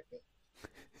Suicide Me."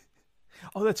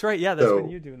 Oh, that's right. Yeah, that's been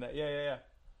you doing that. Yeah.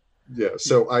 Yeah.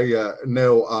 So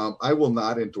I will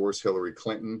not endorse Hillary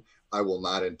Clinton. I will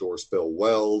not endorse Bill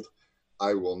Weld.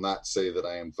 I will not say that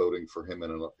I am voting for him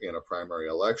in a primary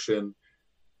election.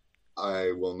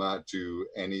 I will not do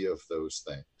any of those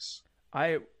things.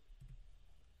 I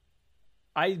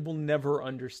will never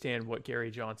understand what Gary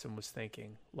Johnson was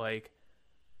thinking. Like,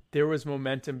 there was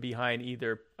momentum behind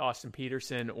either Austin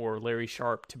Peterson or Larry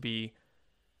Sharpe to be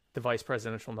the vice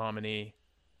presidential nominee,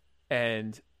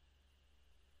 and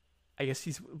I guess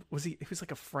he was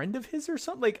like a friend of his or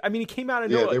something. Like, I mean, he came out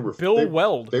and Bill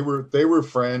Weld. They were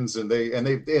friends, and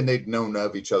they'd known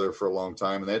of each other for a long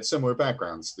time, and they had similar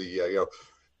backgrounds. The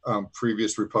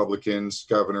previous Republicans,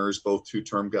 governors, both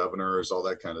 2-term governors, all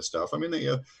that kind of stuff. I mean,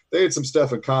 they had some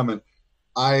stuff in common.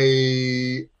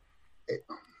 I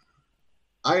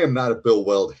am not a Bill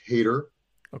Weld hater.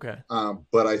 Okay.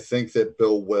 But I think that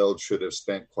Bill Weld should have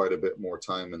spent quite a bit more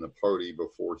time in the party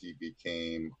before he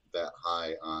became that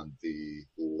high on the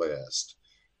list,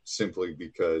 simply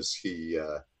because he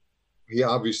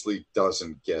obviously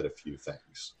doesn't get a few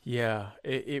things. Yeah,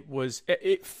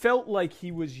 it felt like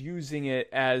he was using it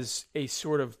as a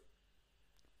sort of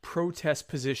protest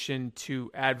position to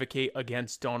advocate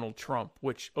against Donald Trump,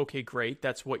 which, okay, great.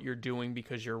 That's what you're doing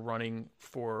because you're running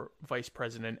for vice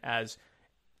president as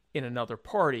in another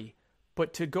party.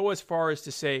 But to go as far as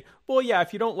to say, well, yeah,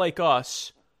 if you don't like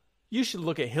us, you should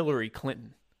look at Hillary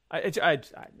Clinton.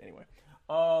 Anyway.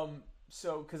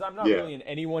 So, because I'm not really an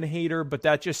anyone hater, but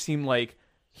that just seemed like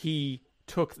he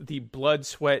took the blood,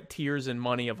 sweat, tears, and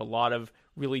money of a lot of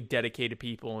really dedicated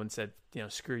people and said,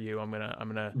 screw you. I'm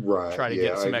gonna try to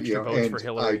get some extra votes for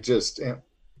Hillary.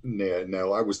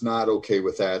 I was not okay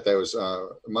with that. That was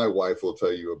my wife will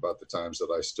tell you about the times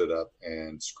that I stood up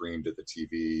and screamed at the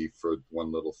TV for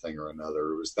one little thing or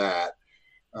another. It was that.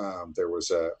 There was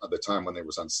the time when they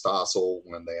was on Stossel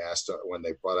when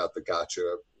they brought out the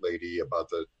gotcha lady about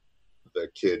the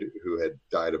kid who had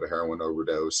died of a heroin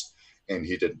overdose, and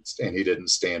he didn't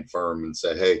stand firm and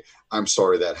say, "Hey, I'm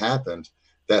sorry that happened.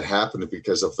 That happened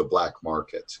because of the black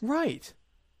market." Right.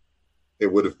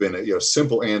 It would have been a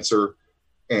simple answer,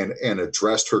 and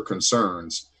addressed her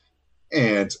concerns,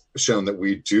 and shown that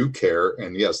we do care.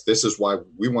 And yes, this is why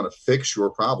we want to fix your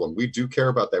problem. We do care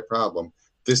about that problem.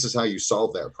 This is how you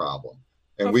solve that problem,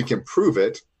 and we can prove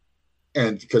it.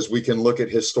 And because we can look at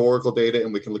historical data,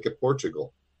 and we can look at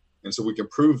Portugal. And so we can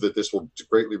prove that this will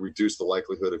greatly reduce the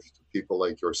likelihood of people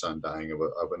like your son dying of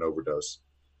an overdose.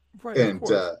 Right. And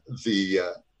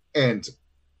and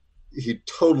he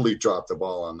totally dropped the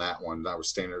ball on that one. I was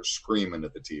standing there screaming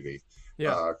at the TV.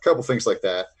 Yeah. A couple things like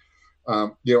that.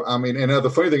 And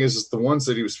the funny thing is the ones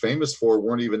that he was famous for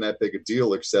weren't even that big a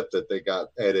deal, except that they got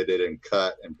edited and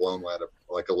cut and blown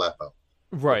like Aleppo.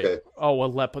 Right. Okay? Oh,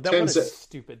 Aleppo. That was a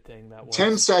stupid thing that was.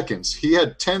 10 seconds. He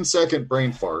had 10-second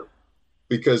brain fart.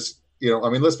 Because,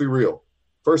 let's be real.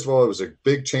 First of all, it was a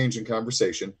big change in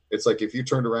conversation. It's like if you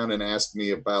turned around and asked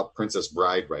me about Princess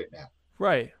Bride right now.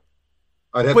 Right.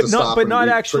 I'd have to stop.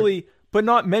 But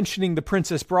not mentioning the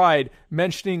Princess Bride,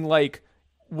 mentioning like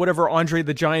whatever Andre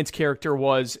the Giant's character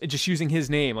was, and just using his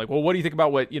name. Like, well, what do you think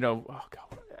about what, oh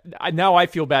God. Now I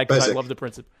feel bad because I love the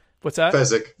Princess. What's that?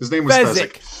 Fezzik. His name was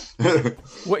Fezzik.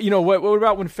 What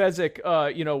about when Fezzik,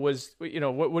 was,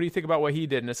 what do you think about what he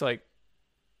did? And it's like,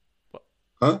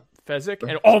 huh? Fezzik?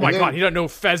 And oh my God, he doesn't know who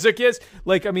Fezzik is?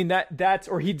 Like, I mean, that's,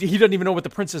 or he doesn't even know what the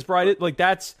Princess Bride is. Like,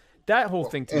 that whole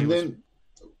thing to me.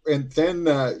 And then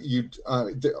a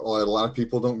lot of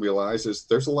people don't realize is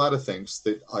there's a lot of things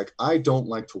that I don't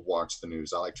like to watch the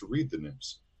news. I like to read the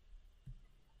news.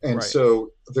 And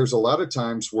so there's a lot of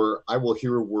times where I will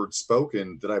hear a word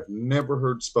spoken that I've never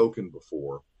heard spoken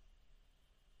before.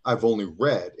 I've only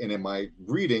read, and in my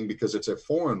reading, because it's a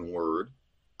foreign word,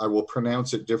 I will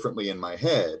pronounce it differently in my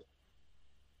head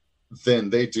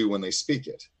than they do when they speak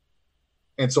it.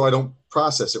 And so I don't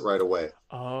process it right away.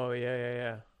 Oh,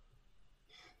 yeah.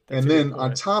 And then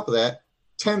on top of that,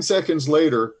 10 seconds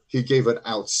later, he gave an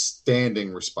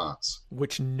outstanding response.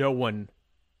 Which no one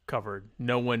covered.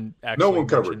 No one actually mentioned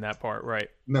covered that part, right?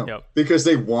 No, Yep. because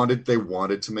they wanted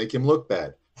to make him look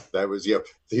bad. That was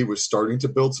he was starting to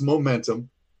build some momentum.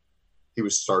 He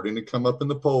was starting to come up in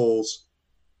the polls.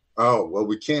 Oh, well,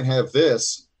 we can't have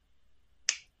this.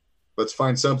 Let's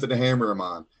find something to hammer him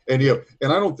on. And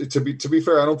and I don't, to be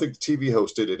fair, I don't think the TV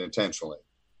host did it intentionally.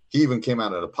 He even came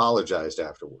out and apologized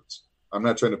afterwards. I'm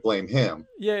not trying to blame him.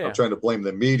 Yeah. I'm trying to blame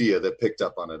the media that picked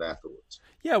up on it afterwards.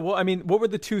 Yeah, well, I mean, what were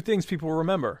the two things people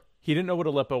remember? He didn't know what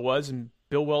Aleppo was, and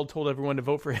Bill Weld told everyone to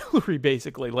vote for Hillary,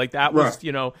 basically. Like, that was,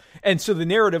 Right. And so the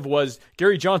narrative was,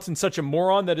 Gary Johnson's such a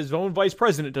moron that his own vice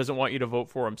president doesn't want you to vote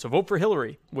for him, so vote for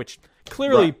Hillary, which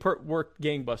clearly worked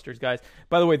gangbusters, guys.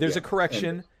 By the way, there's a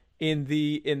correction in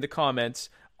the comments.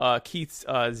 Keith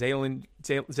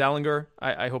Zallinger,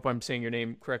 I hope I'm saying your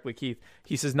name correctly, Keith.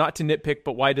 He says, not to nitpick,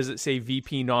 but why does it say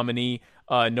VP nominee?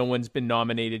 No one's been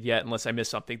nominated yet, unless I missed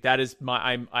something. That is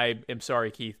I am sorry,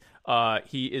 Keith.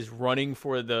 He is running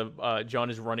for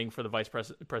John is running for the vice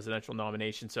presidential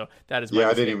nomination. So that is my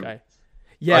mistake.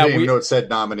 I didn't even know it said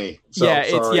nominee. So,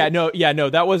 no,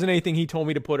 that wasn't anything he told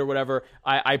me to put or whatever.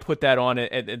 I put that on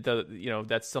it, and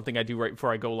that's something I do right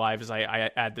before I go live is I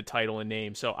add the title and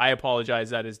name. So I apologize.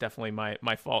 That is definitely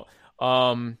my fault.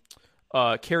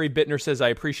 Carrie Bittner says, I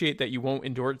appreciate that you won't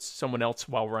endorse someone else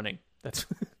while running. That's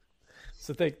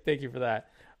so thank you for that.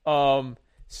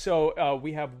 So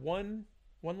we have one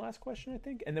last question, I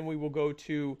think, and then we will go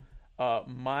to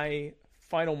my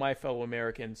fellow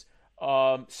Americans.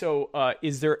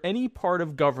 Is there any part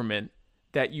of government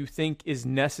that you think is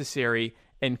necessary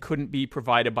and couldn't be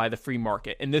provided by the free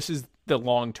market? And this is the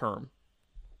long term.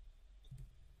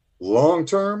 Long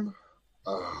term?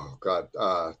 Oh, God.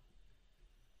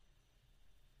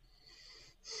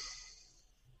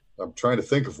 I'm trying to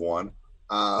think of one.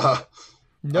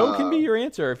 No can be your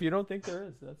answer if you don't think there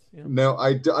is. No,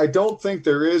 I don't think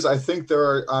there is. I think there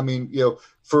are. I mean,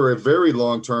 for a very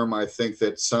long term, I think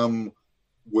that some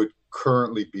would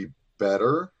currently be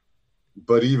better,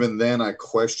 but even then I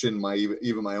question my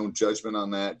own judgment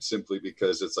on that, simply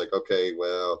because it's like, okay,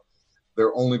 well,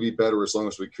 they'll only be better as long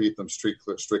as we keep them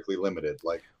strictly limited,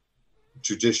 like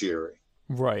judiciary.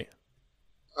 Right.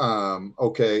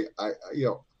 Okay.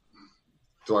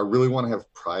 Do I really want to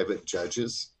have private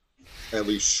judges, at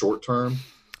least short term?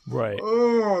 Right.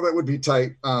 Oh, that would be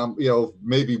tight.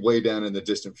 Maybe way down in the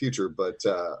distant future, but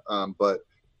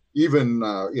even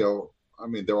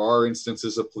there are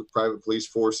instances of private police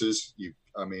forces. You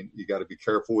got to be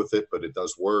careful with it, but it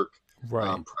does work. Right.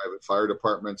 Private fire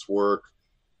departments work.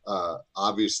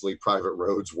 Obviously, private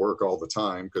roads work all the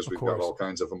time because we've got all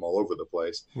kinds of them all over the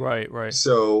place. Right.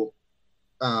 So,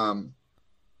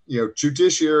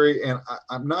 judiciary, and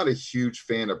I'm not a huge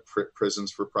fan of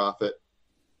prisons for profit.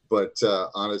 But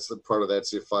honestly, part of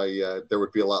that's if there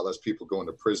would be a lot less people going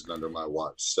to prison under my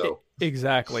watch. So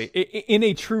exactly, in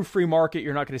a true free market,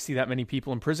 you're not going to see that many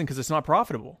people in prison because it's not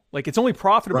profitable. Like, it's only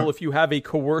profitable if you have a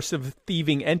coercive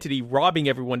thieving entity robbing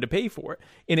everyone to pay for it.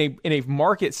 In a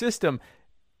market system,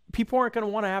 people aren't going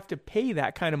to want to have to pay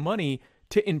that kind of money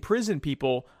to imprison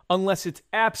people unless it's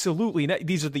absolutely,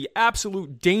 these are the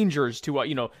absolute dangers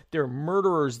to, they're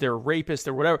murderers, they're rapists,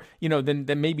 they're whatever, then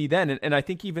maybe then. And I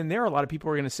think even there, a lot of people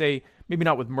are going to say, maybe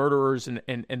not with murderers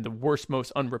and the worst,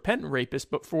 most unrepentant rapists,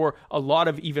 but for a lot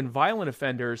of even violent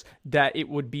offenders, that it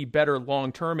would be better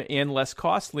long-term and less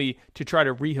costly to try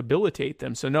to rehabilitate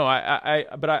them. So no, I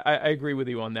agree with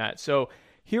you on that. So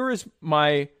here is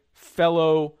my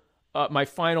final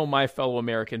My Fellow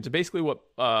Americans. Basically what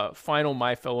final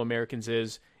My Fellow Americans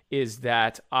is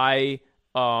that I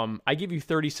give you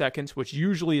 30 seconds, which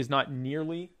usually is not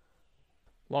nearly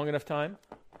long enough time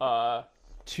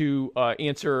to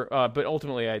answer, but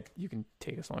ultimately you can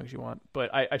take as long as you want.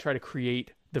 But I try to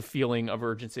create the feeling of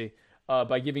urgency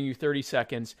by giving you 30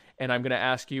 seconds, and I'm going to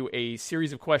ask you a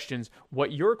series of questions.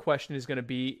 What your question is going to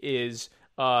be is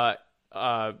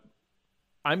I'm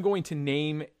going to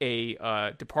name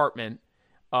a department,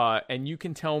 and you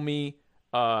can tell me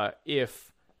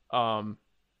if,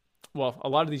 well, a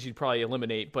lot of these you'd probably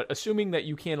eliminate, but assuming that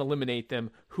you can't eliminate them,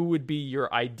 who would be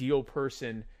your ideal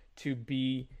person to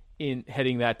be in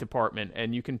heading that department?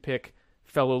 And you can pick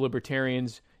fellow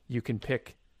libertarians. You can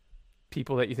pick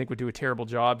people that you think would do a terrible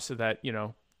job so that,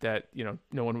 no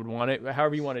one would want it,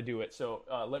 however you want to do it. So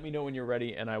let me know when you're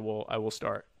ready, and I will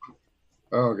start.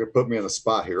 Oh, you're gonna put me on the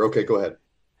spot here. Okay, go ahead.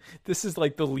 This is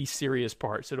like the least serious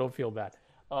part, so don't feel bad.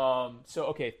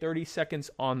 30 seconds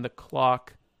on the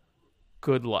clock.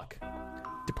 Good luck.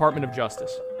 Department of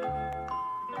Justice.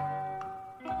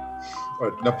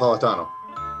 Napolitano.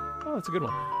 Oh, that's a good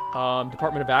one.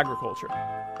 Department of Agriculture.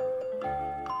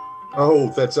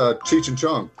 Oh, that's Cheech and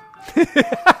Chong.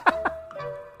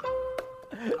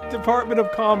 Department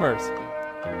of Commerce.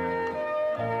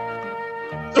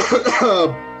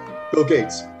 Bill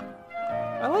Gates.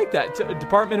 I like that.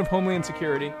 Department of Homeland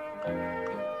Security.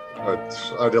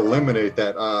 I'd eliminate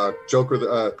that. Joker.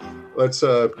 Let's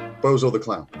Bozo the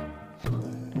Clown.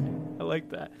 I like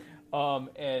that.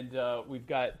 And we've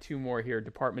got two more here.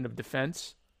 Department of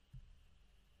Defense.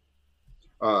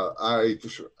 I've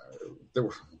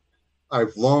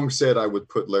long said I would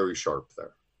put Larry Sharp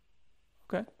there.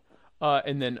 Okay.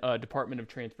 And then Department of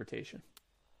Transportation.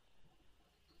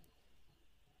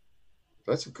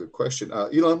 That's a good question.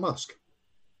 Elon Musk.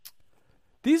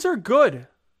 These are good.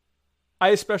 I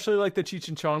especially like the Cheech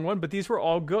and Chong one, but these were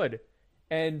all good.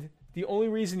 And the only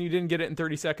reason you didn't get it in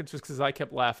 30 seconds was because I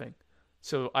kept laughing.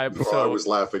 I was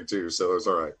laughing too, so it was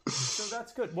all right. So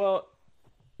that's good. Well,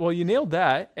 you nailed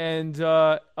that, and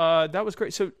that was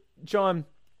great. So, John,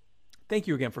 thank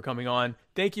you again for coming on.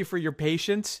 Thank you for your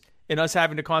patience in us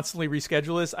having to constantly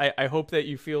reschedule this. I hope that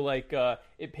you feel like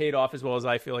it paid off as well as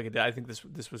I feel like it did. I think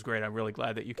this was great. I'm really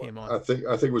glad that you came on. I think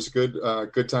it was a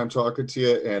good time talking to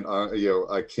you, and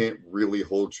I can't really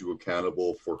hold you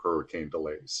accountable for hurricane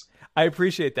delays. I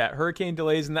appreciate that. Hurricane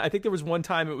delays, and I think there was one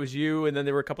time it was you, and then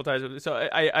there were a couple times. So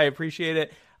I appreciate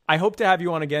it. I hope to have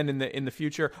you on again in the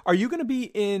future. Are you going to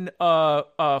be in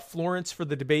Florence for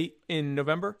the debate in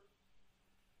November?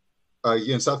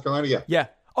 In South Carolina, yeah. Yeah.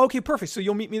 Okay, perfect. So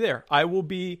you'll meet me there. I will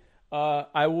be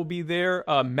there.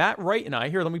 Matt Wright and I,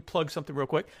 here, let me plug something real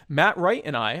quick. Matt Wright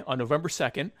and I, on November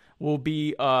 2nd, will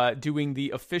be doing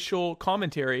the official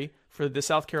commentary for the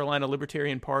South Carolina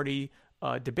Libertarian Party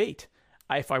debate.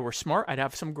 If I were smart, I'd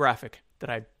have some graphic that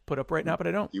I'd put up right now, but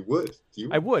I don't. You would.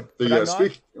 I would.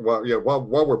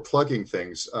 While we're plugging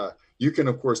things, you can,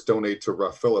 of course, donate to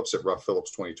Ruff Phillips at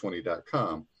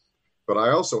ruffphillips2020.com. But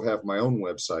I also have my own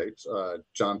website,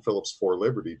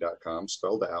 johnphillipsforliberty.com,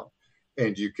 spelled out.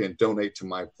 And you can donate to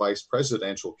my vice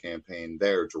presidential campaign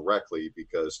there directly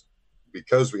because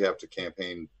we have to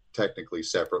campaign technically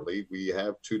separately. We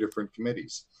have two different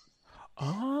committees.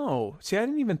 Oh, see, I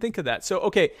didn't even think of that. So,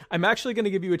 okay, I'm actually going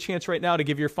to give you a chance right now to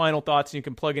give your final thoughts, and you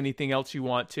can plug anything else you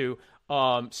want to.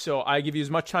 So I give you as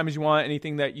much time as you want,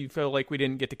 anything that you feel like we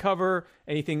didn't get to cover,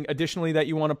 anything additionally that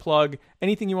you want to plug,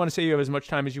 anything you want to say, you have as much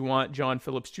time as you want. John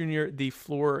Phillips Jr., the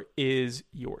floor is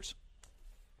yours.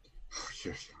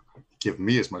 Give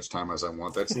me as much time as I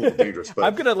want. That's a little dangerous. But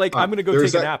I'm going to go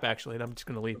take a nap, actually, and I'm just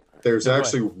going to leave. There's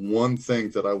actually one thing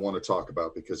that I want to talk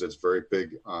about because it's very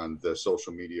big on the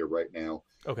social media right now.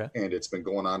 Okay. And it's been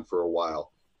going on for a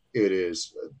while. It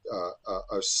is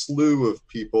a slew of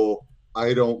people.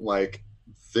 I don't like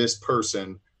this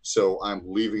person, so I'm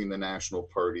leaving the National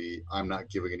Party. I'm not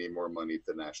giving any more money to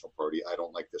the National Party. I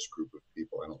don't like this group of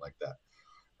people. I don't like that.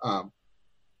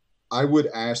 I would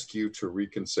ask you to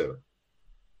reconsider.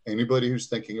 Anybody who's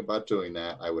thinking about doing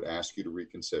that, I would ask you to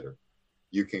reconsider.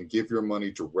 You can give your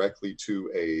money directly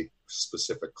to a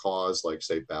specific cause, like,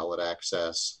 say, ballot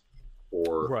access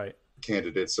or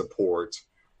candidate support,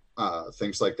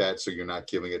 things like that. So you're not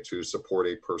giving it to support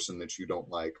a person that you don't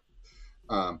like.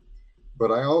 But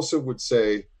I also would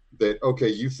say that, okay,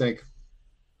 you think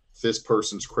this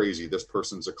person's crazy, this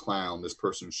person's a clown, this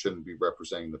person shouldn't be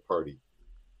representing the party.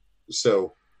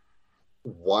 So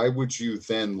why would you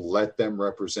then let them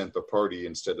represent the party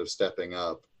instead of stepping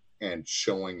up and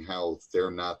showing how they're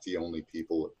not the only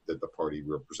people that the party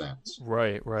represents?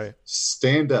 Right.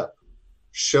 Stand up,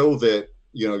 show that,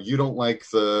 you don't like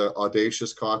the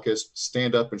audacious caucus,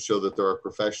 stand up and show that there are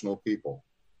professional people.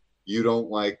 You don't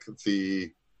like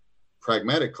the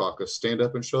pragmatic caucus, stand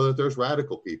up and show that there's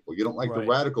radical people. You don't like the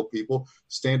radical people,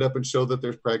 stand up and show that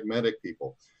there's pragmatic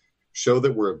people. Show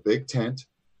that we're a big tent,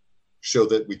 show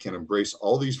that we can embrace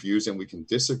all these views and we can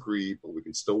disagree, but we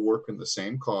can still work in the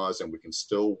same cause and we can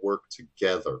still work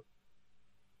together.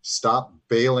 Stop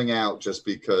bailing out just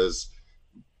because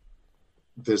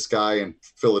this guy in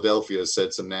Philadelphia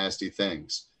said some nasty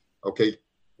things. Okay,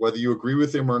 whether you agree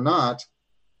with him or not,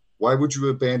 why would you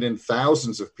abandon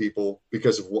thousands of people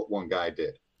because of what one guy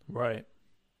did? Right.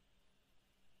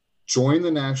 Join the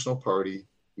National Party,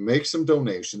 make some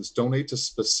donations, donate to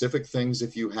specific things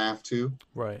if you have to.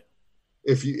 Right.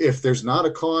 If there's not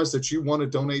a cause that you want to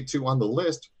donate to on the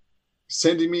list,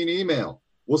 send me an email.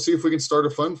 We'll see if we can start a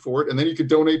fund for it, and then you can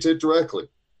donate to it directly.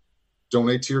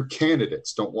 Donate to your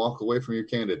candidates. Don't walk away from your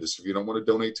candidates. If you don't want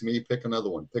to donate to me, pick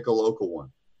another one. Pick a local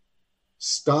one.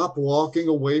 Stop walking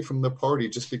away from the party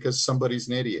just because somebody's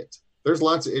an idiot. There's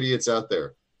lots of idiots out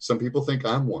there. Some people think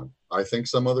I'm one. I think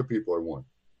some other people are one.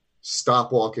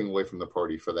 Stop walking away from the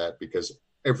party for that, because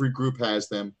every group has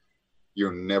them.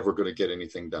 You're never going to get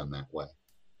anything done that way.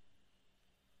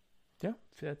 Yeah,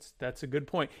 that's a good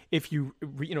point. If you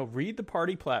read the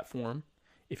party platform,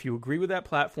 if you agree with that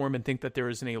platform and think that there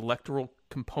is an electoral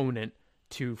component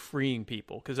to freeing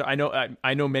people, because I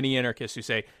know many anarchists who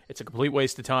say it's a complete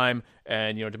waste of time,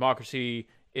 and democracy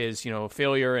is a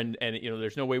failure, and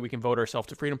there's no way we can vote ourselves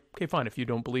to freedom. Okay, fine. If you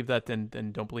don't believe that, then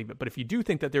don't believe it. But if you do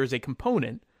think that there is a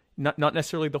component, not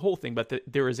necessarily the whole thing, but that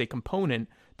there is a component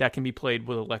that can be played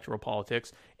with electoral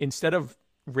politics, instead of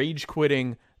rage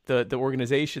quitting the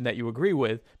organization that you agree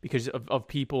with because of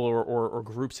people or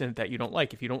groups in it that you don't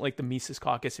like. If you don't like the Mises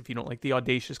Caucus, if you don't like the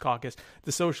Audacious Caucus,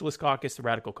 the Socialist Caucus, the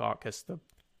Radical Caucus, the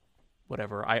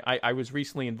whatever. I was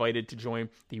recently invited to join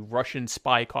the Russian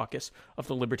Spy Caucus of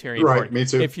the Libertarian Party. Right, me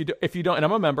too. If you don't, and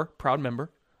I'm a member, proud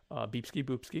member, beepski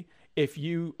boopski. If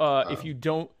you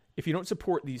don't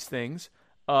support these things,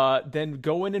 then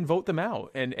go in and vote them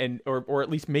out, or at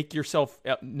least make yourself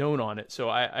known on it. So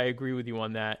I agree with you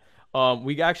on that.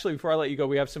 We actually, before I let you go,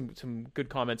 we have some good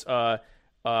comments.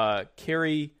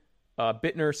 Carrie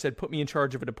Bittner said, "Put me in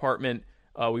charge of a department.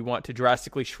 We want to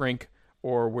drastically shrink,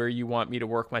 or where you want me to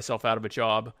work myself out of a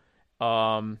job."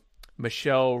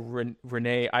 Michelle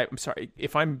Renee, I'm sorry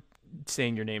if I'm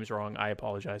saying your names wrong. I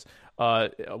apologize.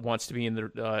 Wants to be in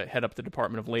the head up the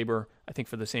Department of Labor. I think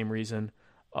for the same reason.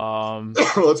 Well,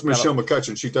 it's Michelle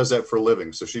McCutcheon. She does that for a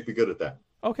living, so she'd be good at that.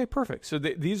 Okay, perfect. So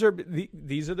these are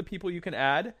the people you can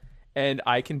add. And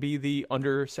I can be the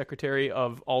undersecretary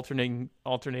of alternating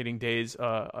days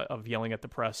of yelling at the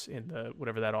press in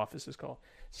whatever that office is called.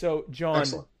 So, John,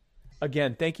 excellent.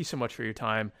 Again, thank you so much for your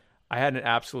time. I had an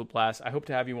absolute blast. I hope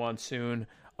to have you on soon.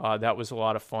 That was a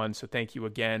lot of fun. So thank you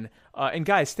again. And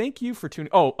guys, thank you for tuning.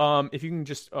 If you can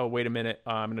just wait a minute,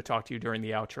 I'm going to talk to you during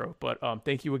the outro. But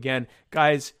thank you again,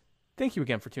 guys. Thank you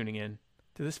again for tuning in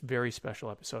to this very special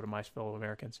episode of My Fellow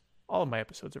Americans. All of my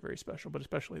episodes are very special, but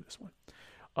especially this one.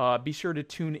 Be sure to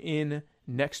tune in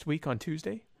next week on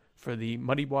Tuesday for the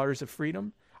Muddy Waters of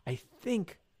Freedom. I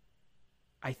think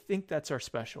that's our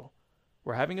special.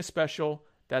 We're having a special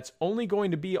that's only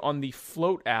going to be on the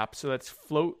Float app. So that's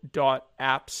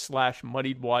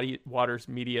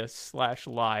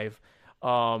float.app/muddywatersmedia/live.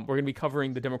 We're going to be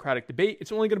covering the Democratic debate.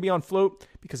 It's only going to be on Float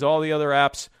because all the other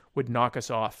apps would knock us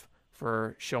off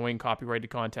for showing copyrighted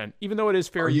content, even though it is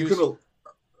fair use.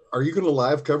 Are you going to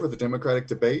live cover the Democratic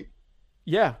debate?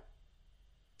 Yeah.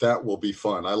 That will be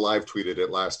fun. I live tweeted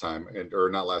it last time, or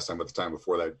not last time, but the time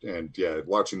before that. And yeah,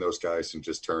 watching those guys and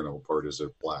just tearing them apart is a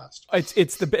blast.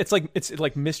 It's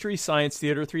like Mystery Science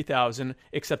Theater 3000,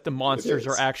 except the monsters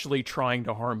are actually trying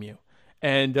to harm you.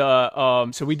 And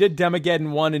so we did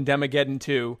Demageddon 1 and Demageddon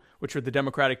 2, which were the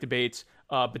Democratic debates.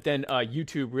 But then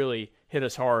YouTube really hit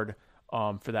us hard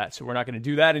for that. So we're not going to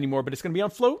do that anymore, but it's going to be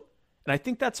on Float. And I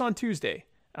think that's on Tuesday.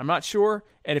 I'm not sure.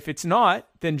 And if it's not,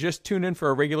 then just tune in for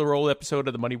a regular old episode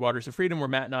of the Muddy Waters of Freedom where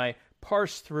Matt and I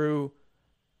parse through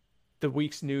the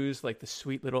week's news like the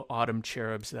sweet little autumn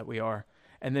cherubs that we are.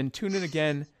 And then tune in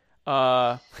again.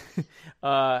 Actually,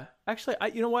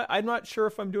 you know what? I'm not sure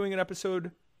if I'm doing an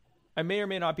episode. I may or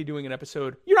may not be doing an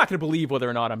episode. You're not going to believe whether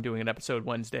or not I'm doing an episode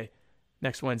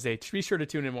next Wednesday. Be sure to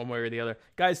tune in one way or the other.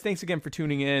 Guys, thanks again for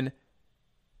tuning in.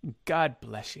 God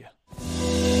bless you.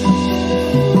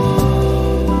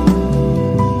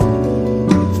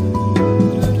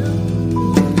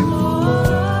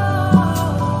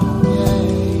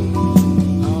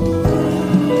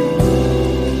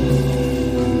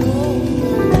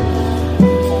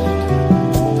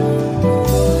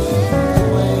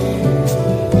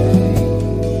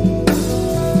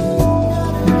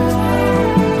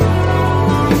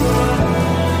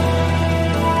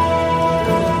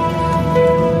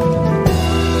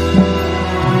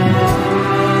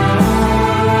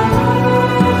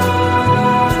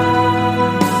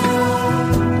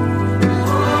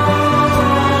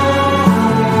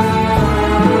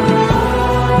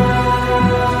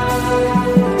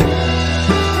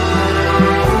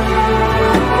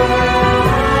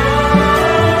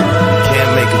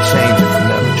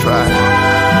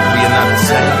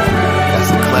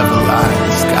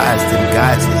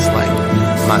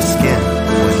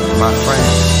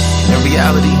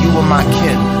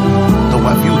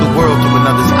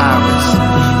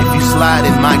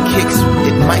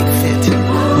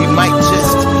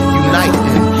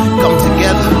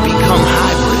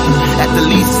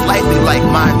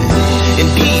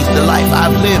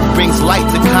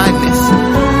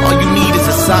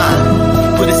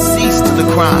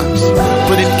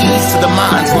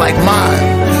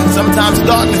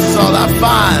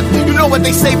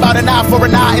 For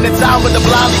an eye in a time when the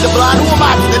blind lead the blind. Who am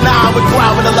I to deny? I would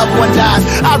cry when a loved one dies.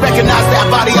 I recognize that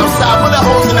body outside, full of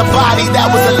holes in the body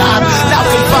that was alive. Now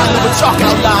confined to a chalk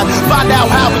out line. Find out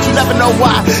how, but you never know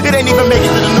why. It ain't even make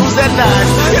it to the news at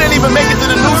 9. It ain't even make it to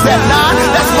the news at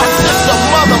 9. That's my sister,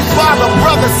 mother, father,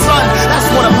 brother, son. That's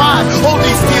one of mine. Hold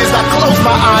these tears, I close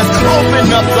my eyes. Open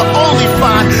up the only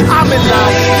find. I'm in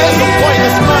line. There's a point